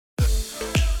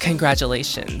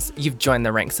Congratulations, you've joined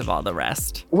the ranks of all the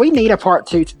rest. We need a part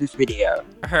 2 to this video.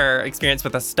 Her experience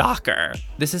with a stalker.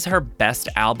 This is her best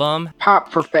album.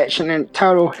 Pop perfection and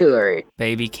total Hillary.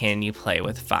 Baby, can you play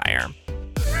with fire?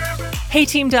 Hey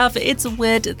Team Duff, it's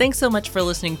Whit. Thanks so much for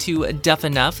listening to Duff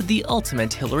Enough, the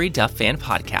ultimate Hillary Duff fan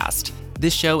podcast.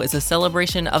 This show is a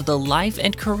celebration of the life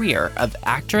and career of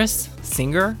actress,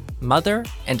 singer, mother,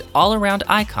 and all-around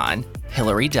icon,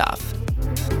 Hillary Duff.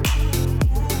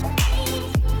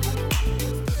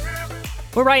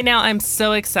 Well, right now, I'm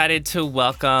so excited to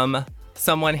welcome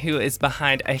someone who is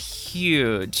behind a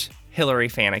huge Hillary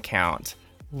fan account.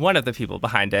 One of the people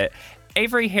behind it,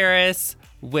 Avery Harris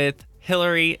with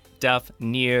Hillary Duff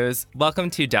News. Welcome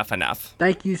to Duff Enough.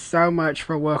 Thank you so much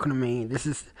for welcoming me. This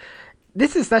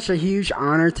is such a huge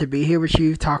honor to be here with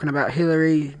you talking about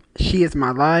Hillary. She is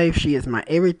my life. She is my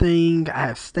everything. I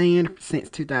have stayed since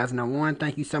 2001.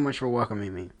 Thank you so much for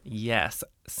welcoming me. Yes,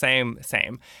 same.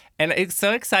 And it's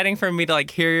so exciting for me to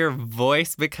hear your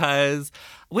voice because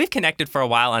we've connected for a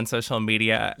while on social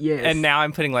media. Yes. And now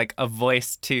I'm putting a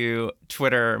voice to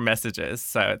Twitter messages.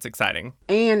 So it's exciting.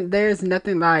 And there's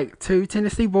nothing like two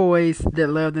Tennessee boys that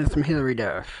love them some Hillary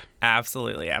Duff.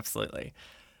 Absolutely.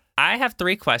 I have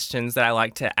 3 questions that I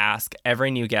like to ask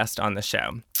every new guest on the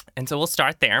show. And so we'll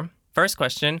start there. First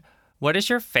question, what is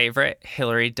your favorite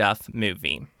Hillary Duff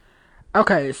movie?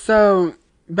 Okay, so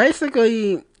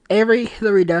basically every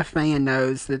Hillary Duff fan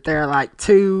knows that there are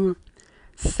 2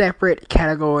 separate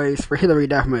categories for Hillary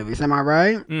Duff movies. Am I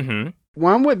right? Mm-hmm.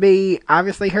 One would be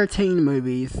obviously her teen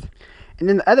movies. And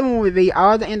then the other one would be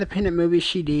all the independent movies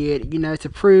she did, to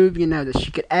prove, that she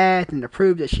could act and to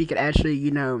prove that she could actually,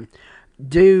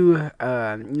 do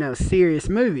serious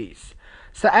movies.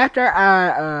 So after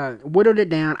I whittled it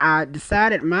down, I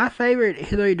decided my favorite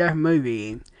Hillary Duff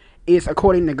movie is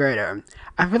According to Greta.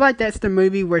 I feel like that's the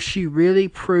movie where she really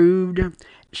proved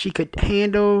she could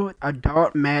handle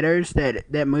adult matters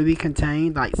that movie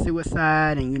contained, like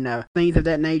suicide and things of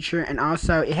that nature. And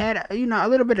also it had a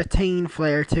little bit of teen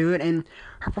flair to it, and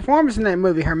her performance in that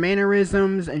movie, her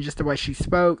mannerisms and just the way she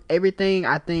spoke, everything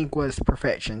I think was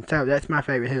perfection. So that's my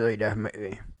favorite Hillary Duff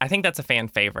movie. I think that's a fan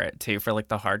favorite too for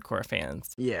the hardcore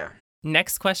fans. Yeah.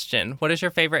 Next question, what is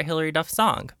your favorite Hillary Duff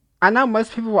song? I know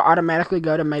most people will automatically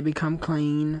go to Maybe Come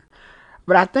Clean,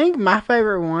 but I think my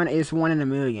favorite one is One in a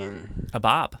Million. A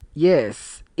bop.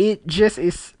 Yes. It just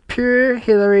is pure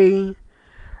Hillary.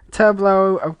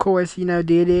 Tublo, of course,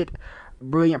 did it.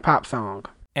 Brilliant pop song.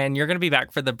 And you're going to be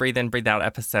back for the Breathe In, Breathe Out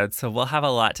episode, so we'll have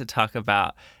a lot to talk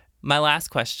about. My last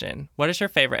question, what is your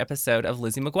favorite episode of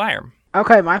Lizzie McGuire?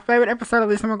 Okay, my favorite episode of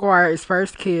Lizzie McGuire is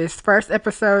First Kiss. First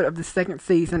episode of the 2nd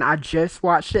season. I just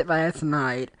watched it last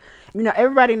night.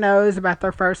 Everybody knows about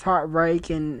their first heartbreak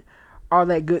and all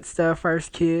that good stuff,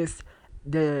 First Kiss.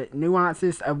 The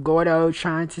nuances of Gordo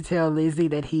trying to tell Lizzie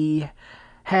that he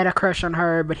had a crush on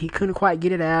her, but he couldn't quite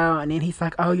get it out. And then he's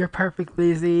like, oh, you're perfect,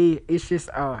 Lizzie. It's just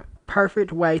a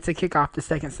perfect way to kick off the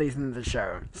 2nd season of the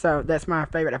show. So that's my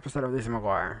favorite episode of Lizzie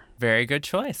McGuire. Very good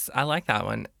choice. I like that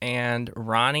one. And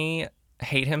Ronnie,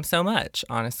 hate him so much,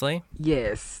 honestly.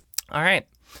 Yes. All right.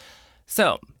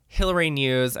 So, Hillary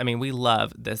News. We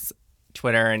love this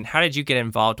Twitter. And how did you get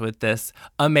involved with this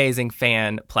amazing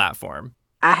fan platform?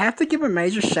 I have to give a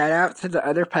major shout out to the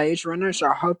other page runners.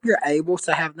 I hope you're able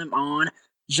to have them on,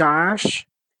 Josh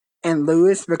and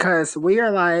Lewis, because we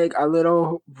are like a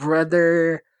little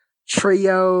brother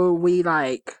trio. We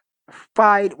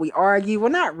fight, we argue.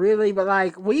 Well, not really,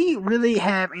 but we really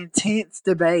have intense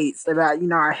debates about,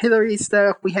 our Hillary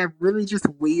stuff. We have really just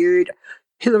weird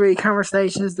Hillary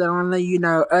conversations that only,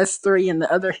 us 3 and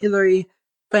the other Hillary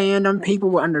fandom people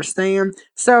will understand.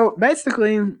 So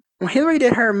basically, when Hillary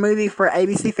did her movie for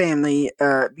ABC Family,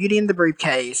 Beauty and the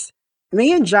Briefcase,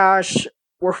 me and Josh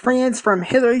were friends from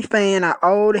Hillary Fan, an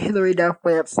old Hillary Duff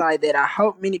website that I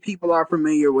hope many people are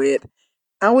familiar with.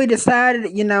 And we decided,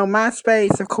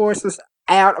 MySpace, of course, was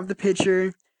out of the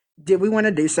picture. Did we want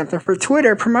to do something for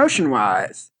Twitter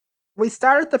promotion-wise? We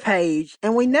started the page,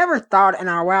 and we never thought in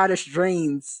our wildest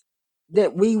dreams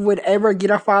that we would ever get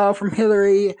a follow from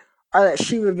Hillary, or that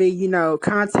she would be,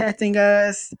 contacting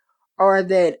us, or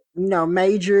that,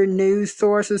 major news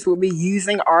sources would be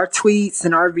using our tweets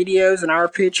and our videos and our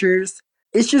pictures.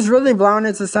 It's just really blown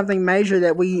into something major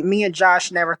that me and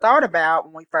Josh never thought about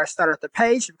when we first started the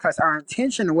page, because our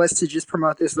intention was to just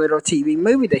promote this little TV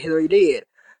movie that Hillary did.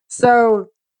 So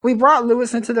we brought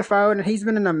Lewis into the fold, and he's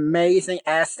been an amazing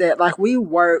asset. We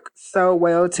work so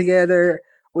well together.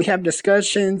 We have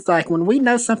discussions. When we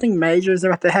know something major is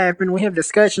about to happen, we have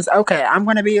discussions. Okay, I'm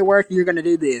going to be at work, you're going to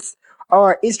do this.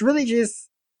 Or it's really just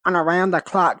an around the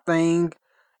clock thing.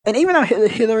 And even though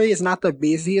Hillary is not the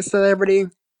busiest celebrity,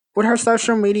 with her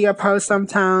social media posts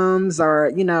sometimes,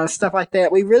 or stuff like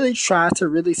that. We really try to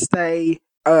really stay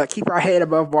keep our head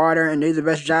above water and do the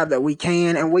best job that we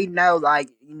can. And we know, like,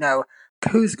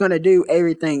 who's gonna do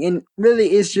everything. And really,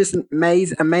 it's just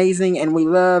amazing. And we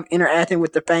love interacting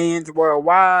with the fans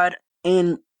worldwide.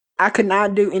 And I could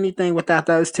not do anything without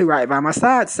those two right by my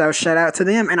side. So shout out to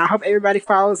them. And I hope everybody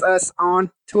follows us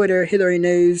on Twitter, Hillary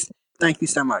News. Thank you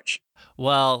so much.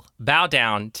 Well, bow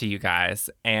down to you guys.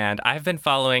 And I've been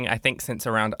following, I think, since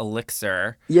around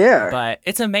Elixir. Yeah. But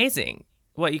it's amazing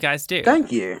what you guys do.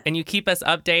 Thank you. And you keep us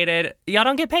updated. Y'all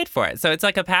don't get paid for it. So it's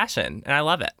like a passion. And I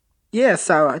love it. Yeah,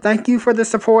 so thank you for the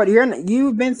support.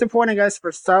 You've been supporting us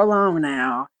for so long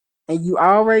now. And you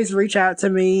always reach out to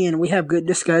me and we have good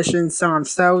discussions. So I'm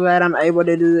so glad I'm able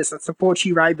to do this and support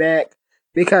you right back.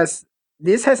 Because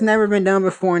this has never been done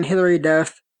before in the Hillary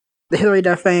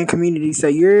Duff fan community. So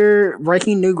you're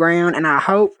breaking new ground, and I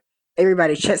hope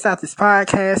everybody checks out this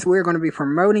podcast. We're going to be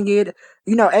promoting it.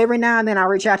 Every now and then I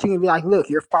reach out to you and be like, look,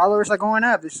 your followers are going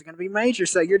up. This is going to be major.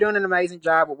 So you're doing an amazing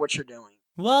job with what you're doing.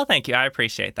 Well, thank you. I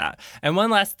appreciate that. And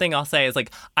one last thing I'll say is,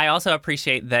 like, I also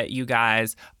appreciate that you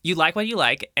guys, you like what you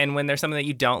like. And when there's something that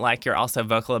you don't like, you're also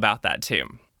vocal about that too.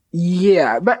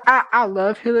 Yeah, but I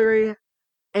love Hillary.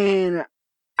 And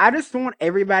I just want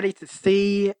everybody to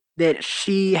see that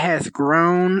she has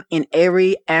grown in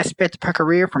every aspect of her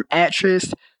career, from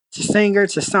actress to singer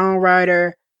to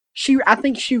songwriter. I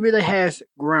think she really has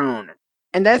grown.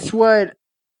 And that's what,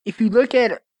 if you look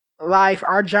at life,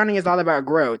 our journey is all about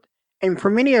growth. And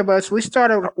for many of us, we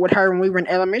started with her when we were in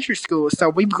elementary school. So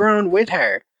we've grown with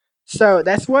her. So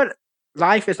that's what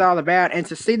life is all about. And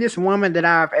to see this woman that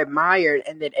I've admired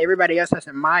and that everybody else has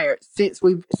admired since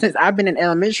I've been in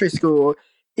elementary school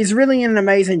is really an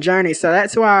amazing journey. So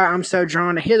that's why I'm so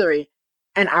drawn to Hillary.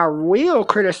 And I will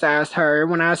criticize her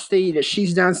when I see that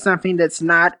she's done something that's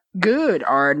not good,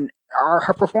 or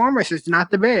her performance is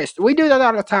not the best. We do that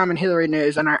all the time in Hillary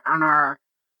News on our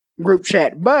group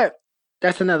chat. But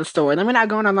that's another story. Let me not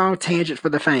go on a long tangent for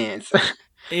the fans.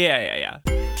 Yeah.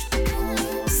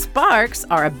 Sparks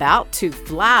are about to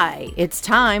fly. It's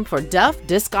time for Duff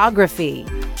Discography.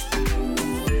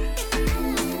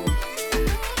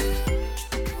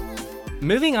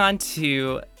 Moving on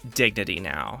to Dignity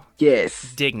now.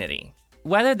 Yes. Dignity.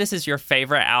 Whether this is your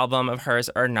favorite album of hers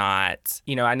or not,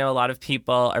 I know a lot of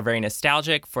people are very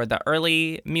nostalgic for the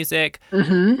early music,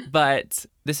 but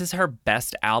this is her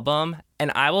best album.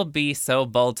 And I will be so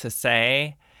bold to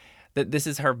say that this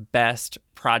is her best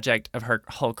project of her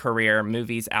whole career,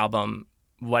 movies, album,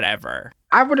 whatever.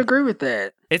 I would agree with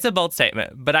that. It's a bold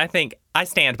statement, but I think I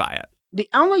stand by it. The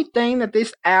only thing that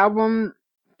this album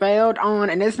failed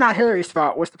on, and it's not Hillary's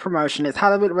fault, was the promotion. It's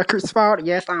Hollywood Records' fault.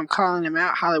 Yes, I'm calling them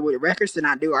out. Hollywood Records did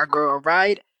not do our girl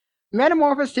right.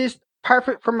 Metamorphosis,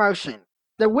 perfect promotion.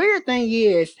 The weird thing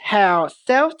is how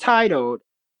self-titled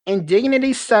and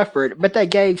Dignity suffered, but they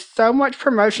gave so much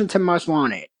promotion to Most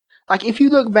Wanted. Like, if you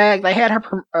look back, they had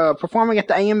her performing at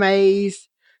the AMAs.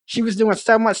 She was doing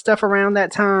so much stuff around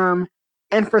that time.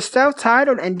 And for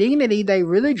self-titled and Dignity, they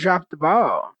really dropped the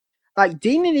ball. Like,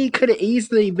 Dignity could have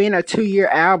easily been a 2-year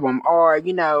album, or,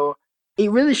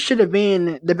 it really should have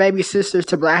been The Baby Sisters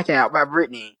to Blackout by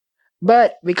Britney.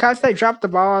 But because they dropped the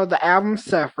ball, the album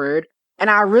suffered. And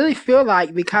I really feel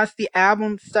like because the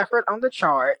album suffered on the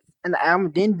charts and the album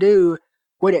didn't do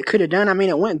what it could have done, I mean,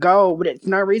 it went gold, but it's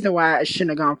no reason why it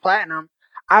shouldn't have gone platinum.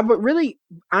 I would really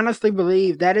honestly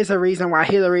believe that is a reason why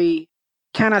Hillary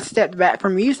kind of stepped back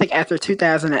from music after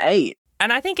 2008.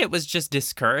 And I think it was just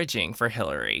discouraging for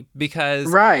Hillary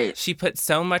because she put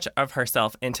so much of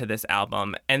herself into this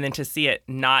album, and then to see it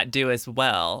not do as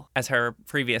well as her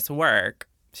previous work,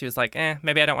 she was like,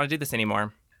 maybe I don't want to do this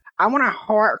anymore. I want a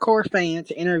hardcore fan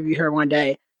to interview her one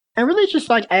day and really just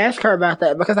ask her about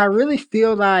that, because I really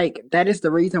feel like that is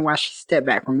the reason why she stepped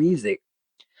back from music.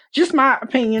 Just my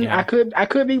opinion. Yeah. I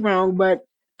could be wrong, but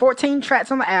 14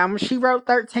 tracks on the album. She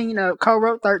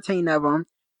co-wrote 13 of them.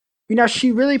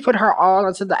 She really put her all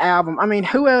into the album. I mean,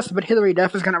 who else but Hillary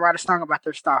Duff is going to write a song about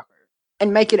their stalker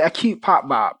and make it a cute pop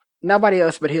bop? Nobody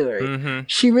else but Hillary. Mm-hmm.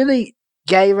 She really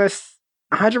gave us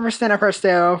 100% of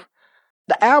herself.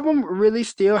 The album really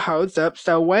still holds up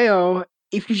so well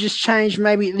if you just change,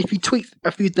 if you tweak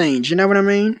a few things. You know what I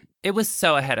mean? It was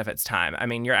so ahead of its time. I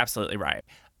mean, you're absolutely right.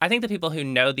 I think the people who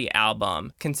know the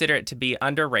album consider it to be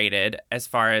underrated as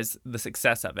far as the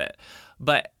success of it.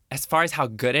 But as far as how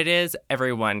good it is,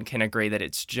 everyone can agree that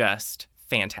it's just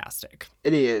fantastic.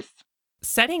 It is.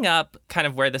 Setting up kind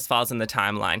of where this falls in the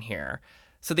timeline here.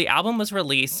 So the album was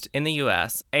released in the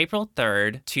US April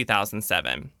 3rd,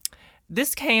 2007.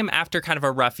 This came after kind of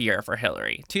a rough year for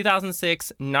Hillary.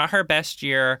 2006, not her best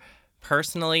year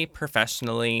personally,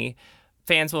 professionally.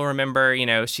 Fans will remember,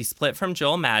 she split from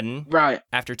Joel Madden Right.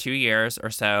 after 2 years or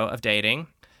so of dating.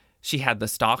 She had the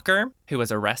stalker who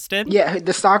was arrested. Yeah,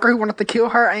 the stalker who wanted to kill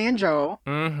her and Joel.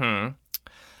 Mm-hmm.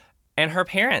 And her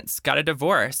parents got a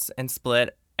divorce and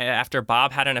split after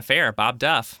Bob had an affair, Bob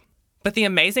Duff. But the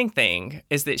amazing thing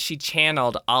is that she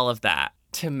channeled all of that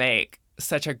to make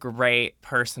such a great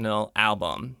personal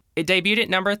album. It debuted at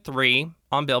number 3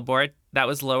 on Billboard. That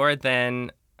was lower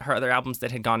than her other albums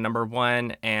that had gone number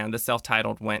 1, and the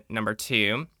self-titled went number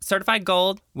 2. Certified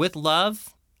Gold with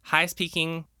Love, highest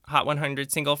peaking Hot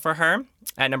 100 single for her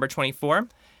at number 24.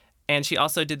 And she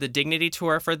also did the Dignity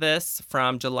Tour for this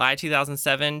from July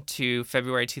 2007 to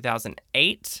February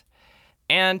 2008.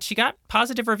 And she got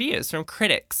positive reviews from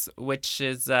critics, which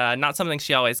is not something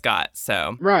she always got.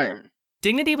 So, Right.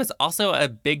 Dignity was also a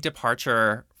big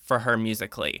departure for her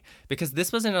musically because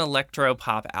this was an electro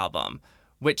pop album,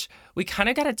 which we kind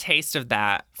of got a taste of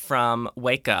that from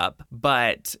Wake Up,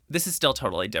 but this is still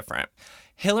totally different.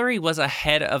 Hillary was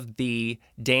ahead of the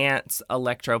dance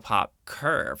electro pop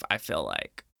curve, I feel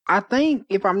like. I think,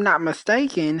 if I'm not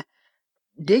mistaken,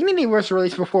 Dignity was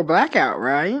released before Blackout,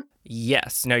 right?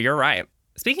 Yes, no, you're right.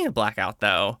 Speaking of Blackout,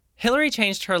 though, Hillary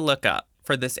changed her look up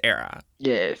for this era.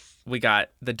 Yes. We got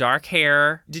the dark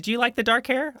hair. Did you like the dark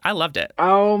hair? I loved it.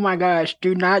 Oh my gosh,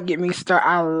 do not get me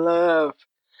started.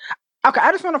 Okay,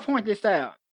 I just want to point this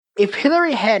out. If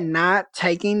Hillary had not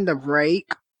taken the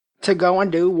break to go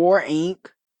and do War Inc.,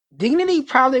 Dignity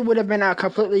probably would have been a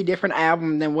completely different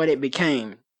album than what it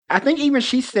became. I think even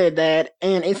she said that,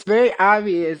 and it's very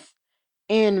obvious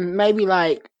in maybe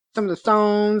like some of the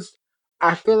songs.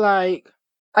 I feel like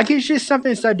it's just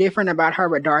something so different about her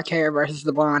with dark hair versus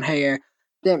the blonde hair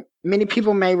that many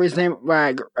people may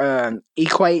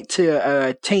equate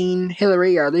to teen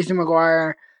Hillary or Lizzie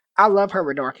McGuire. I love her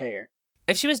with dark hair.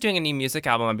 If she was doing a new music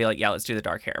album, I'd be like, yeah, let's do the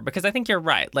dark hair. Because I think you're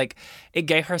right. Like, it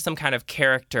gave her some kind of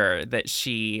character that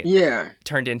she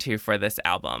turned into for this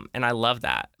album. And I love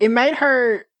that. It made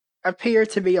her appear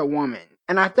to be a woman.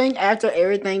 And I think after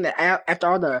everything, after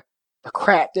all the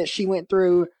crap that she went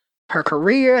through, her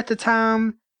career at the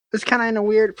time was kind of in a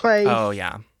weird place. Oh,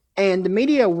 yeah. And the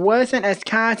media wasn't as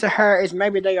kind to her as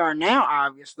maybe they are now,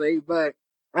 obviously. But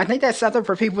I think that's something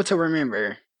for people to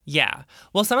remember. Yeah.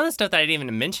 Well, some of the stuff that I didn't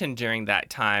even mention during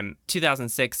that time,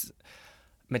 2006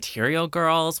 Material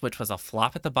Girls, which was a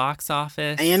flop at the box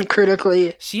office. And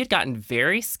critically. She had gotten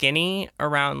very skinny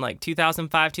around like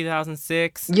 2005,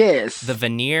 2006. Yes. The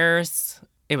veneers,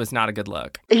 it was not a good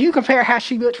look. If you compare how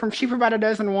she looked from Cheaper by the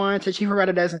Dozen 1 to Cheaper by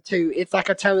the Dozen 2, it's like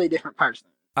a totally different person.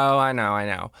 Oh, I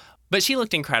know. But she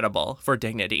looked incredible for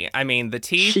Dignity. I mean, the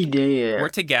teeth she did. were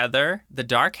together, the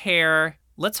dark hair.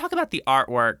 Let's talk about the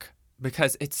artwork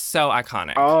because it's so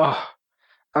iconic. Oh,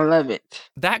 I love it.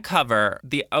 That cover,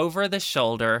 the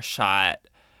over-the-shoulder shot,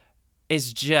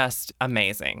 is just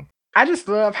amazing. I just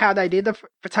love how they did the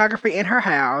photography in her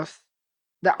house.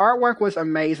 The artwork was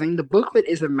amazing. The booklet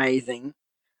is amazing.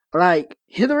 Like,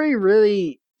 Hillary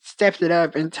really stepped it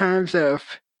up in terms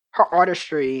of her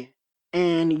artistry.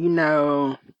 And,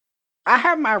 I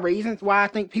have my reasons why I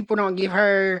think people don't give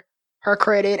her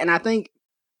credit. And I think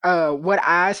what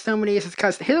I assume it is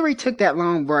because Hillary took that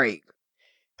long break.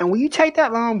 And when you take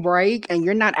that long break and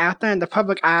you're not out there in the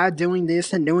public eye doing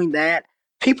this and doing that,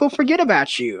 people forget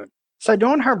about you. So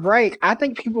during her break, I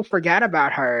think people forgot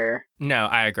about her. No,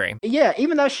 I agree. Yeah,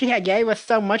 even though she had gave us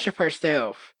so much of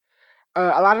herself.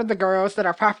 A lot of the girls that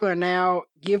are popular now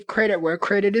give credit where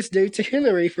credit is due to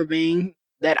Hillary for being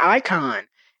that icon.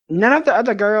 None of the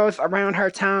other girls around her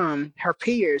time, her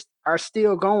peers, are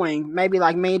still going. Maybe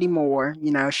like Mandy Moore,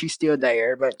 she's still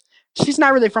there. But she's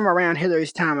not really from around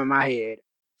Hillary's time in my head.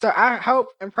 So I hope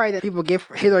and pray that people give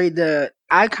Hillary the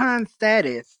icon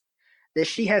status that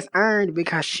she has earned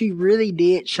because she really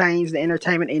did change the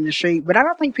entertainment industry. But I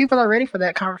don't think people are ready for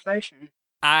that conversation.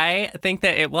 I think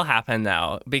that it will happen,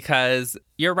 though, because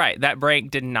you're right. That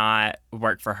break did not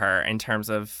work for her in terms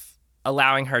of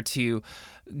allowing her to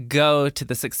go to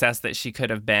the success that she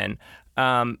could have been.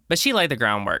 But she laid the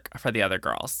groundwork for the other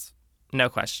girls. No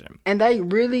question. And they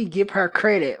really give her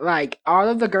credit. Like, all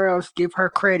of the girls give her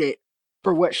credit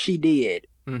for what she did.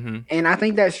 Mm-hmm. And I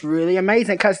think that's really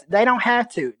amazing because they don't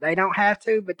have to. They don't have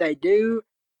to, but they do.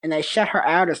 And they shut her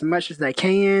out as much as they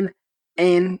can.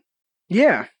 And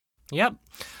yeah. Yep.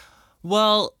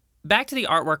 Well, back to the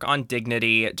artwork on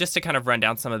Dignity, just to kind of run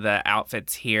down some of the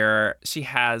outfits here. She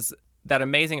has that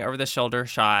amazing over-the-shoulder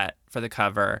shot for the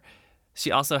cover.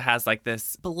 She also has like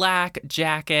this black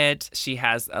jacket. She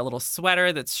has a little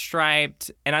sweater that's striped.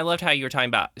 And I loved how you were talking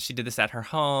about she did this at her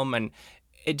home. And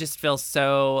it just feels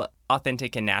so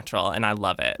authentic and natural. And I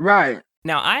love it. Right.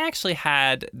 Now, I actually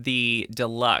had the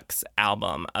deluxe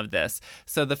album of this.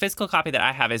 So the physical copy that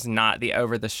I have is not the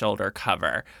over-the-shoulder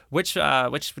cover. Which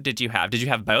did you have? Did you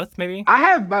have both, maybe? I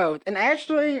have both. And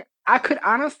actually, I could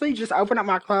honestly just open up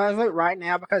my closet right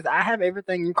now because I have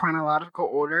everything in chronological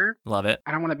order. Love it.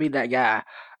 I don't want to be that guy.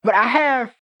 But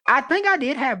I think I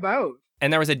did have both.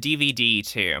 And there was a DVD,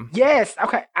 too. Yes.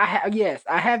 Okay. I have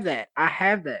that. I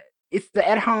have that. It's the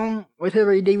At Home with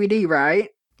Hillary DVD, right?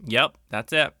 Yep,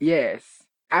 that's it. Yes.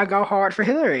 I go hard for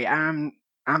Hillary. I'm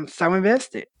so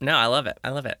invested. No, I love it. I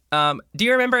love it. Do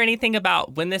you remember anything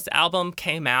about when this album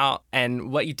came out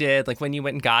and what you did, like when you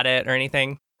went and got it or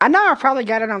anything? I know I probably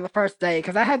got it on the first day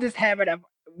because I had this habit of,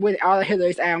 with all of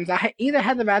Hillary's albums, either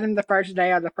had to buy them the first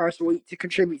day or the first week to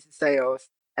contribute to sales.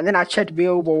 And then I checked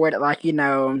Billboard, like,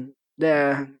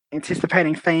 the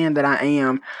anticipating fan that I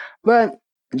am. But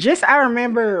just I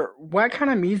remember, what kind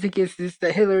of music is this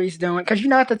that Hillary's doing? Because,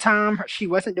 at the time, she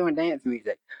wasn't doing dance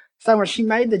music. So when she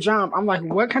made the jump, I'm like,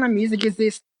 what kind of music is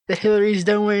this that Hillary's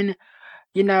doing?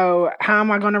 How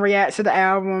am I going to react to the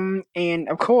album? And,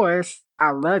 of course,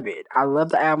 I love it. I love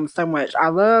the album so much.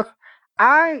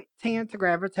 I tend to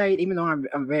gravitate, even though I'm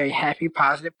a very happy,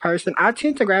 positive person, I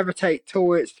tend to gravitate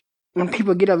towards when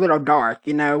people get a little dark,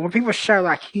 when people show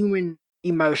like human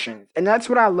emotions. And that's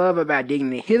what I love about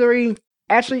Dignity. Hillary,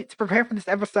 actually, to prepare for this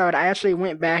episode, I actually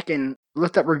went back and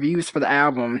looked up reviews for the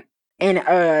album. And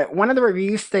one of the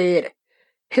reviews said,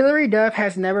 Hillary Duff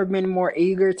has never been more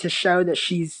eager to show that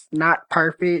she's not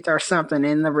perfect or something.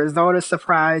 And the result is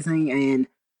surprising and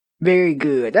very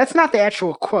good. That's not the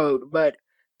actual quote, but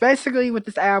basically with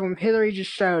this album, Hillary just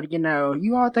showed,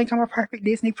 you all think I'm a perfect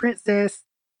Disney princess.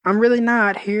 I'm really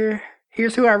not. Here's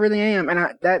who I really am. And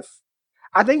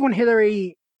I think when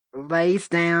Hillary lays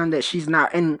down that she's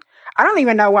not, and I don't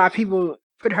even know why people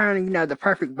put her in, the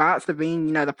perfect box of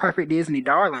being, the perfect Disney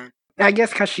darling. I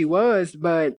guess because she was,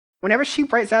 but whenever she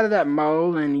breaks out of that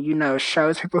mold and,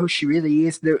 shows people who she really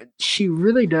is, she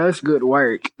really does good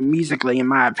work musically, in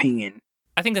my opinion.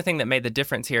 I think the thing that made the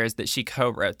difference here is that she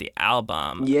co-wrote the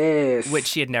album. Yes. Which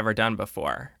she had never done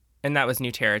before. And that was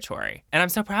new territory. And I'm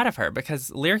so proud of her because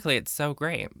lyrically it's so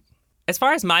great. As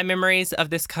far as my memories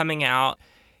of this coming out,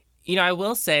 I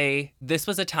will say this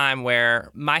was a time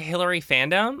where my Hillary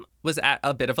fandom was at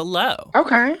a bit of a low.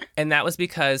 Okay. And that was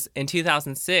because in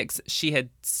 2006, she had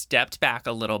stepped back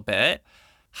a little bit.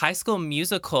 High School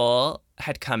Musical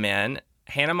had come in.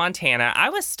 Hannah Montana. I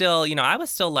was still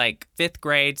like 5th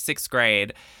grade, 6th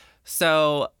grade.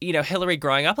 So, Hillary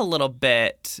growing up a little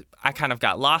bit, I kind of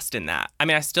got lost in that. I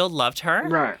mean, I still loved her.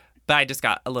 Right. But I just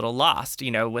got a little lost,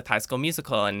 with High School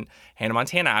Musical and Hannah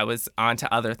Montana. I was on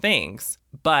to other things.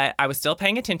 But I was still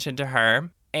paying attention to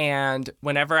her. And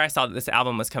whenever I saw that this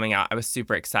album was coming out, I was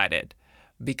super excited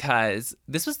because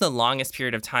this was the longest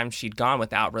period of time she'd gone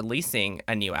without releasing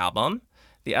a new album.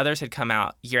 The others had come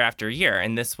out year after year.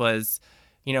 And this was,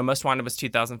 Most Wanted was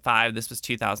 2005. This was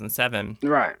 2007.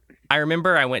 Right. I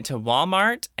remember I went to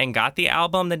Walmart and got the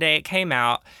album the day it came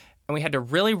out. And we had to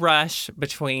really rush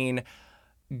between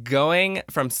going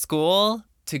from school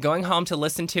to going home to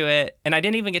listen to it. And I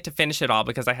didn't even get to finish it all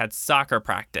because I had soccer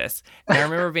practice. And I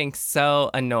remember being so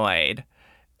annoyed.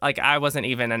 Like I wasn't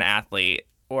even an athlete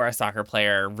or a soccer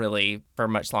player really for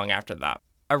much long after that.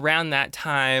 Around that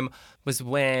time was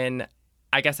when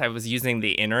I guess I was using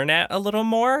the internet a little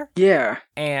more. Yeah.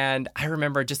 And I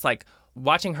remember just like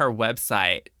watching her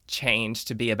website change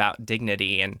to be about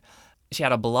dignity. And she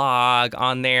had a blog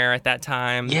on there at that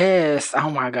time. Yes. Oh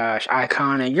my gosh.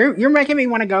 Iconic. You're making me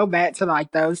want to go back to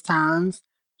like those times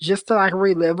just to like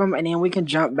relive them. And then we can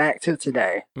jump back to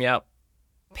today. Yep.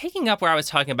 Picking up where I was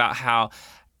talking about how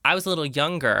I was a little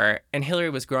younger and Hillary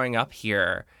was growing up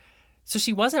here. So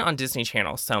she wasn't on Disney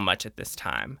Channel so much at this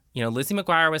time. Lizzie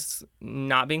McGuire was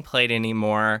not being played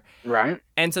anymore. Right.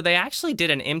 And so they actually did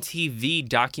an MTV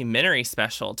documentary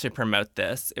special to promote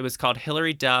this. It was called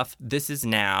Hillary Duff, This Is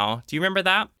Now. Do you remember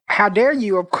that? How dare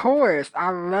you? Of course. I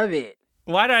love it.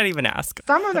 Why did I even ask?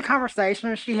 Some of the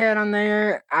conversations she had on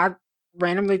there, I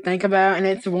randomly think about, and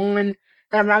it's one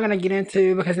that I'm not going to get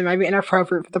into because it may be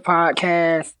inappropriate for the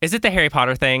podcast. Is it the Harry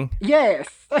Potter thing? Yes.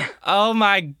 Oh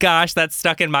my gosh, that's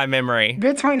stuck in my memory.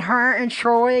 Between her and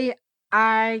Troy,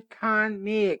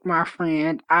 iconic, my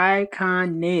friend.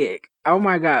 Iconic. Oh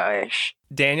my gosh.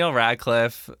 Daniel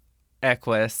Radcliffe,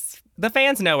 Equus. The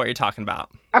fans know what you're talking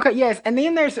about. Okay, yes. And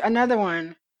then there's another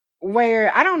one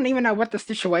where I don't even know what the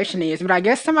situation is, but I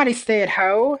guess somebody said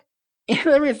hoe. And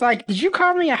Hillary's like, did you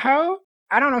call me a hoe?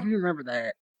 I don't know if you remember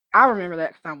that. I remember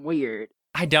that because I'm weird.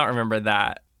 I don't remember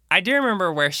that. I do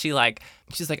remember where she's like,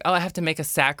 oh, I have to make a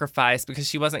sacrifice because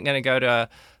she wasn't going to go to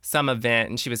some event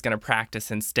and she was going to practice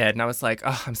instead. And I was like,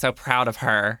 oh, I'm so proud of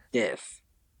her. Yes.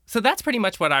 So that's pretty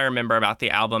much what I remember about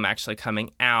the album actually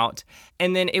coming out.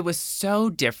 And then it was so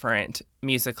different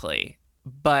musically,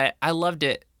 but I loved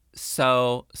it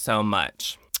so, so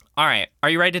much. All right. Are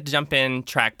you ready to jump in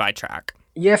track by track?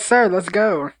 Yes, sir. Let's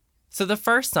go. So the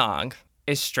first song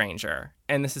is Stranger,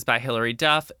 and this is by Hilary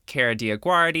Duff, Cara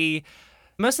DioGuardi.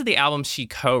 Most of the album she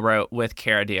co-wrote with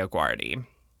Cara DioGuardi.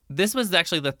 This was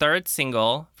actually the third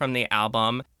single from the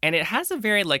album, and it has a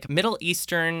very like Middle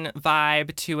Eastern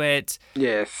vibe to it.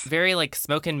 Yes. Very like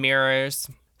smoke and mirrors.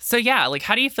 So yeah, like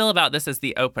how do you feel about this as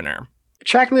the opener?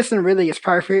 Track listing really is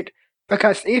perfect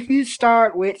because if you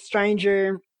start with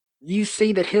Stranger, you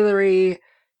see that Hilary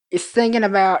is singing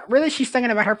about, really she's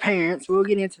singing about her parents. We'll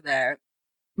get into that.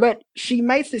 But she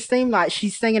makes it seem like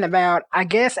she's singing about, I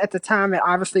guess at the time it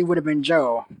obviously would have been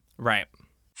Joel. Right.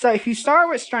 So if you start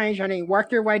with Stranger and then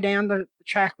work your way down the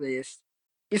track list,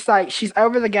 it's like she's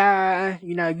over the guy,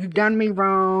 you've done me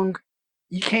wrong,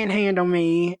 you can't handle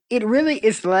me. It really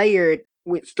is layered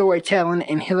with storytelling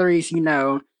and Hilary's,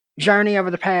 journey over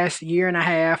the past year and a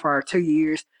half or 2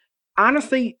 years.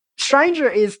 Honestly, Stranger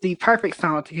is the perfect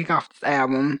song to kick off this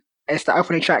album as the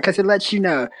opening track because it lets you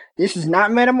know this is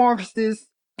not Metamorphosis.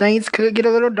 Things could get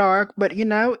a little dark, but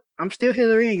I'm still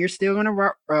Hilary and you're still going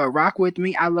to rock with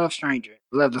me. I love Stranger.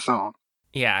 Love the song.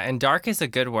 Yeah, and dark is a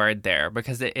good word there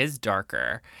because it is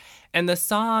darker. And the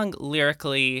song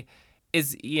lyrically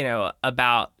is,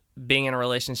 about being in a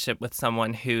relationship with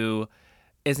someone who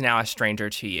is now a stranger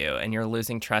to you and you're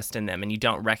losing trust in them and you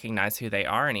don't recognize who they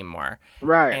are anymore.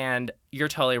 Right. And you're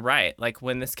totally right. Like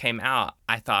when this came out,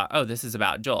 I thought, oh, this is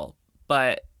about Joel.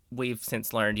 But we've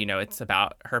since learned, it's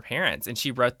about her parents. And she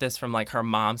wrote this from like her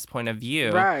mom's point of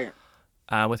view. Right.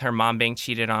 With her mom being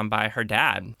cheated on by her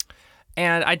dad.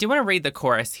 And I do want to read the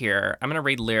chorus here. I'm going to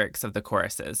read lyrics of the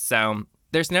choruses. So,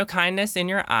 there's no kindness in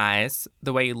your eyes.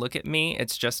 The way you look at me,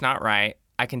 it's just not right.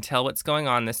 I can tell what's going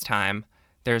on this time.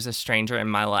 There's a stranger in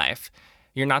my life.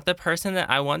 You're not the person that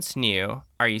I once knew.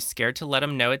 Are you scared to let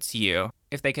them know it's you?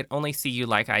 If they could only see you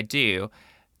like I do,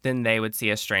 then they would see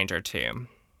a stranger too.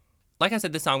 Like I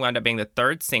said, this song wound up being the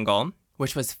third single,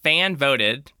 which was fan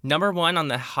voted #1 on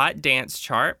the Hot Dance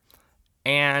chart.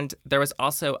 And there was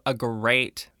also a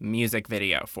great music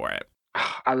video for it.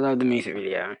 I love the music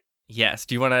video. Yes.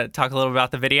 Do you want to talk a little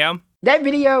about the video? That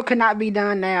video could not be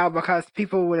done now because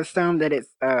people would assume that it's,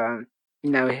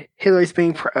 Hilary's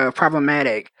being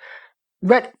problematic.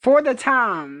 But for the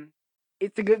time,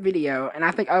 it's a good video. And I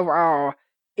think overall,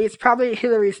 it's probably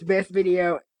Hilary's best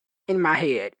video in my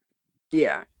head.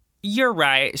 Yeah. You're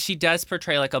right. She does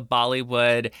portray like a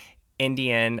Bollywood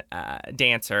Indian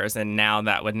dancers, and now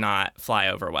that would not fly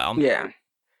over well. Yeah.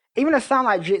 Even a song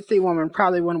like Gypsy Woman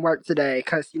probably wouldn't work today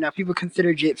because, people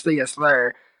consider gypsy a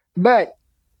slur. But,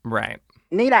 right.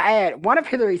 Need I add, one of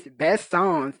Hilary's best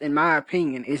songs, in my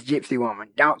opinion, is Gypsy Woman.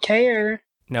 Don't care.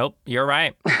 Nope, you're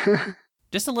right.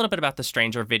 Just a little bit about the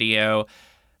Stranger video.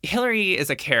 Hilary is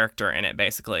a character in it,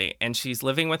 basically, and she's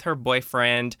living with her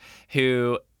boyfriend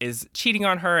who is cheating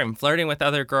on her and flirting with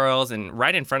other girls and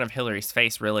right in front of Hilary's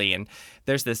face, really. And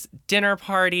there's this dinner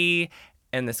party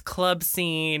and this club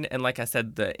scene and, like I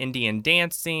said, the Indian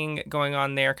dancing going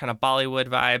on there, kind of Bollywood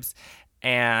vibes.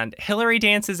 And Hilary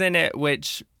dances in it,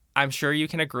 which I'm sure you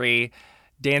can agree,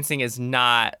 dancing is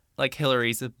not like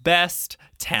Hilary's best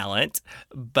talent,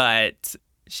 but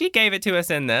she gave it to us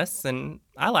in this, and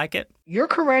I like it. You're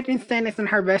correct in saying it's in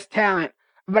her best talent,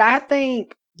 but I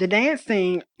think the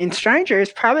dancing in Stranger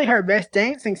is probably her best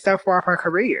dancing so far of her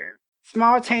career.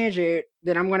 Small tangent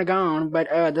that I'm going to go on, but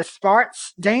the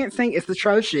Sparks dancing is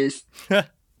atrocious.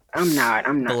 I'm not.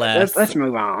 Let's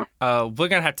move on. We're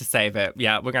going to have to save it.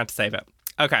 Yeah, we're going to have to save it.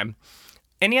 Okay.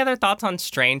 Any other thoughts on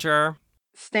Stranger?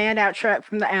 Standout track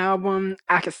from the album.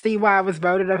 I can see why it was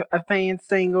voted a fan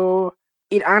single.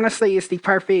 It honestly is the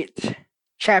perfect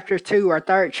chapter 2 or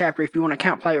third chapter, if you want to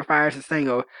count Play with Fire as a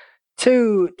single,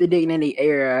 to the Dignity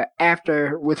era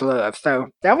after With Love. So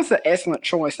that was an excellent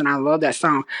choice, and I love that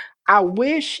song. I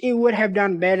wish it would have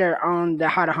done better on the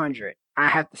Hot 100. I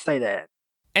have to say that.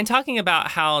 And talking about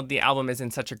how the album is in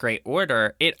such a great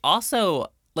order, it also,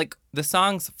 like, the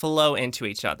songs flow into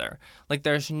each other. Like,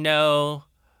 there's no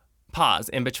pause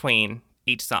in between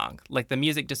each song. Like, the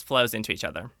music just flows into each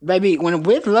other. Baby, when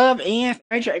With Love ends,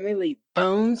 Stranger immediately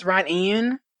booms right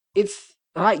in. It's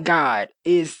like God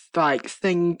is, like,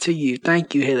 singing to you.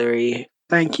 Thank you, Hilary.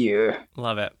 Thank you.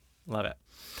 Love it. Love it.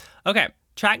 Okay,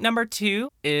 track number 2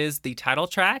 is the title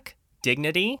track,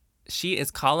 Dignity. She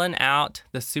is calling out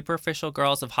the superficial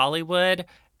girls of Hollywood,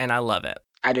 and I love it.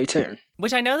 I do too.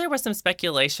 Which I know there was some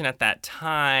speculation at that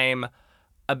time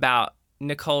about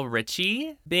Nicole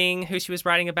Richie being who she was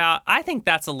writing about. I think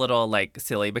that's a little like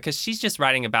silly because she's just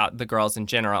writing about the girls in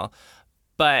general.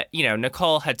 But, you know,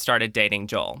 Nicole had started dating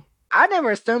Joel. I never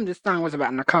assumed this song was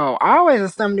about Nicole. I always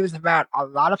assumed it was about a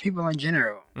lot of people in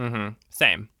general. Mm-hmm.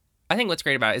 Same. I think what's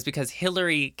great about it is because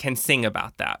Hillary can sing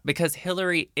about that. Because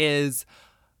Hillary is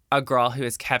a girl who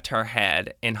has kept her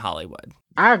head in Hollywood.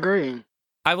 I agree.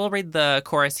 I will read the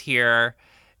chorus here.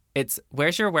 It's,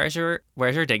 where's your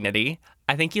dignity?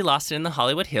 I think you lost it in the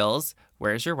Hollywood Hills.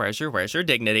 Where's your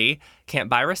dignity? Can't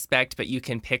buy respect, but you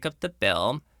can pick up the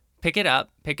bill. Pick it up.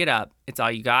 It's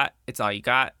all you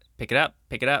got. Pick it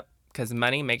up. Because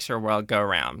money makes your world go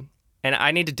round. And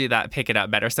I need to do that pick it up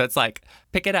better. So it's like,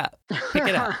 pick it up.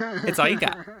 It's all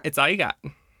you got.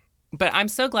 But I'm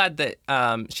so glad that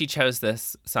she chose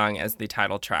this song as the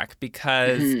title track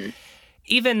because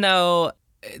even though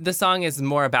the song is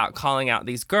more about calling out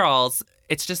these girls,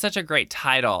 it's just such a great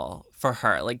title for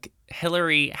her. Like,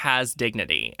 Hillary has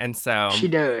dignity. And so... She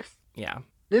does. Yeah.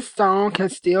 This song can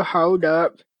still hold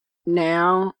up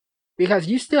now because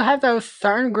you still have those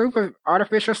certain group of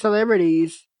artificial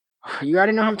celebrities, you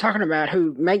already know who I'm talking about,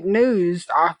 who make news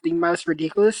off the most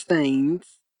ridiculous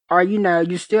things. Or, you know,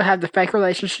 you still have the fake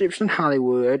relationships in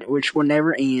Hollywood, which will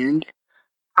never end.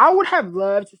 I would have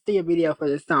loved to see a video for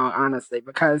this song, honestly,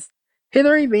 because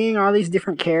Hillary being all these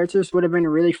different characters would have been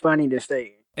really funny to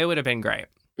see. It would have been great.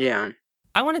 Yeah.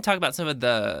 I want to talk about some of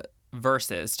the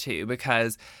verses, too,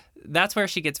 because that's where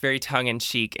she gets very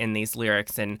tongue-in-cheek in these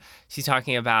lyrics, and she's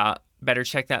talking about, better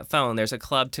check that phone, there's a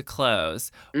club to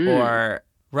close, or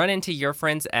run into your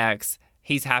friend's ex,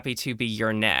 he's happy to be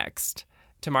your next.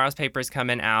 Tomorrow's paper's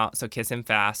coming out, so kiss him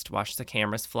fast, watch the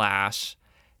cameras flash.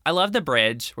 I love the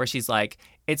bridge where she's like,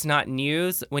 it's not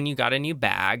news when you got a new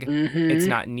bag. It's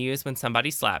not news when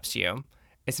somebody slaps you.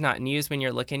 It's not news when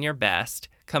you're looking your best.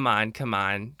 Come on,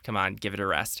 give it a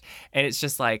rest. And it's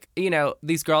just like, you know,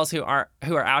 these girls who are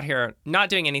out here not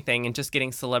doing anything and just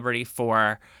getting celebrity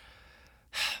for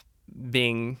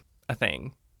being a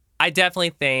thing. I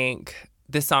definitely think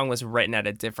this song was written at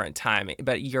a different time,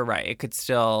 but you're right. It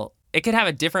could have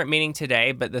a different meaning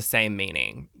today, but the same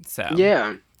meaning. So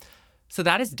yeah. So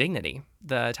that is Dignity,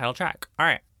 the title track. All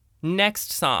right.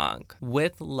 Next song,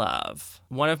 With Love.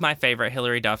 One of my favorite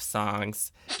Hillary Duff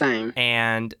songs. Same.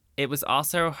 And it was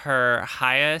also her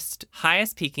highest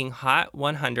peaking Hot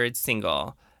 100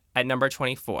 single at number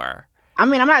 24. I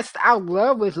mean, I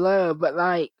love With Love, but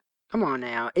like, come on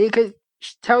now. It could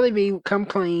totally be Come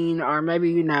Clean or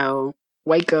maybe, you know,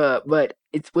 Wake Up, but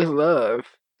it's With Love.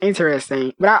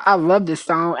 Interesting. But I love this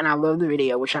song and I love the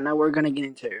video, which I know we're going to get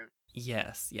into.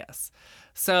 Yes.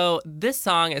 So this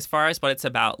song, as far as what it's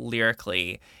about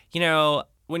lyrically, you know,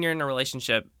 when you're in a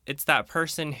relationship, it's that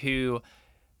person who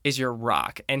is your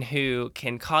rock and who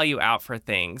can call you out for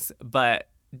things, but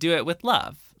do it with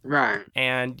love. Right.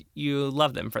 And you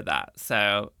love them for that.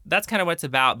 So that's kind of what it's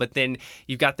about. But then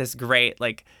you've got this great,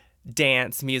 like,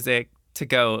 dance music to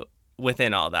go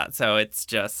within all that. So it's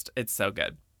so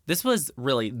good. This was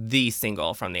really the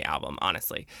single from the album,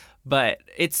 honestly. But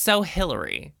it's so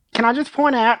Hillary. Can I just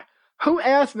point out, who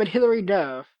else but Hillary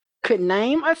Duff could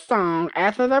name a song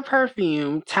after the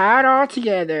perfume, tie it all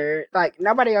together, like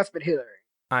nobody else but Hillary?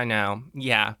 I know.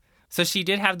 Yeah. So she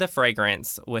did have the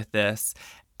fragrance with this.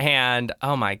 And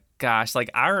oh my gosh, like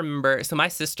I remember, so my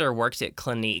sister worked at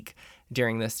Clinique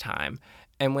during this time.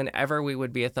 And whenever we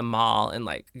would be at the mall and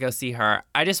like go see her,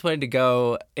 I just wanted to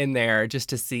go in there just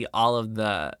to see all of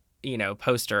the, you know,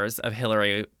 posters of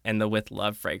Hillary and the With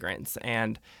Love fragrance.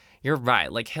 And you're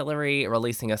right, like Hillary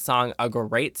releasing a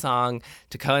great song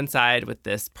to coincide with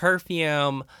this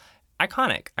perfume.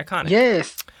 Iconic.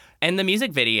 Yes. And the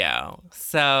music video.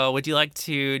 So would you like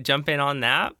to jump in on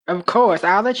that? Of course.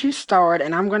 I'll let you start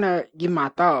and I'm going to give my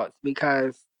thoughts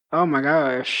because, oh my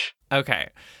gosh. Okay.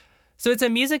 So it's a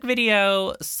music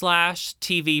video /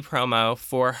 TV promo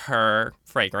for her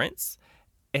fragrance.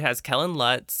 It has Kellen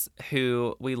Lutz,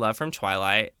 who we love from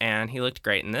Twilight, and he looked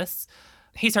great in this.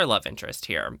 He's her love interest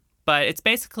here. But it's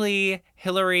basically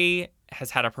Hillary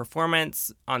has had a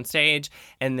performance on stage,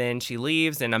 and then she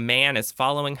leaves, and a man is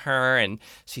following her, and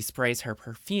she sprays her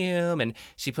perfume, and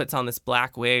she puts on this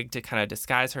black wig to kind of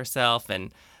disguise herself,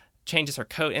 and changes her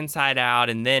coat inside out,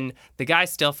 and then the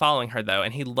guy's still following her, though,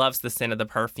 and he loves the scent of the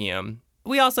perfume.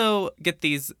 We also get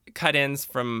these cut-ins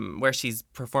from where she's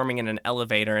performing in an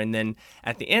elevator, and then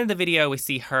at the end of the video, we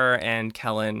see her and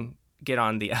Kellen get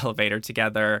on the elevator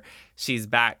together. She's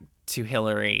back to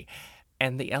Hillary,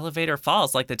 and the elevator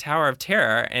falls like the Tower of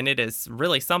Terror, and it is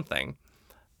really something.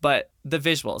 But the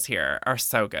visuals here are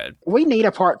so good. We need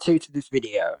a part 2 to this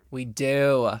video. We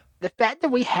do. The fact that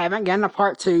we haven't gotten a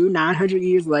part 2 900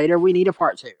 years later, we need a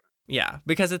part 2. Yeah,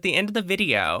 because at the end of the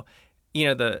video, you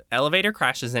know, the elevator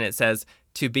crashes and it says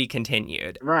to be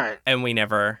continued. Right. And we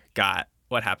never got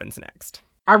what happens next.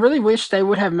 I really wish they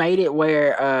would have made it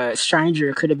where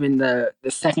Stranger could have been the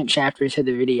second chapter to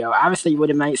the video. Obviously, it would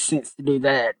have made sense to do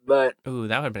that, but... Ooh,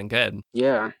 that would have been good.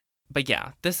 Yeah. But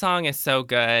yeah, this song is so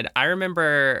good. I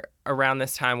remember around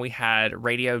this time we had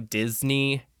Radio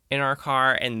Disney in our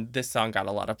car, and this song got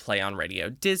a lot of play on Radio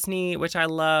Disney, which I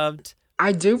loved.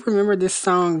 I do remember this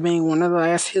song being one of the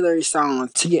last Hillary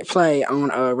songs to get play on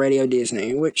Radio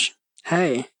Disney, which,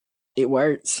 hey, it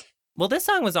works. Well, this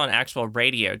song was on actual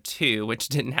radio too, which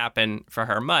didn't happen for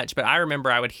her much, but I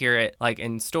remember I would hear it like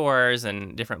in stores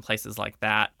and different places like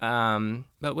that.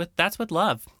 But that's With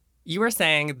Love. You were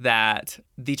saying that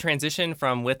the transition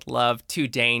from With Love to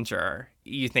Danger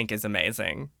you think is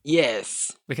amazing.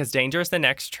 Yes. Because Danger is the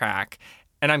next track,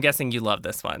 and I'm guessing you love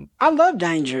this one. I love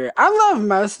Danger. I love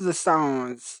most of the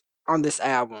songs on this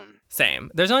album.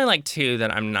 Same. There's only like 2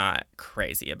 that I'm not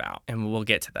crazy about, and we'll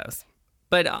get to those.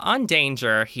 But on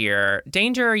Danger here,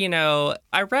 Danger, you know,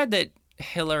 I read that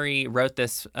Hillary wrote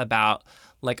this about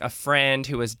like a friend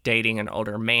who was dating an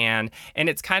older man, and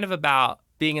it's kind of about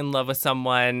being in love with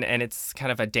someone, and it's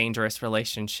kind of a dangerous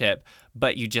relationship,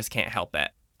 but you just can't help it.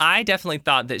 I definitely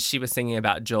thought that she was singing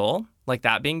about Joel, like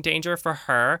that being danger for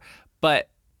her, but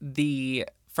the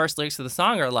first lyrics of the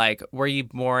song are like, were you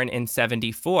born in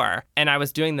 74? And I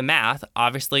was doing the math.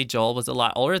 Obviously, Joel was a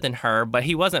lot older than her, but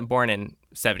he wasn't born in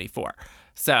 74.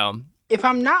 So, if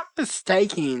I'm not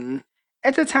mistaken,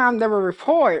 at the time there were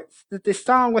reports that this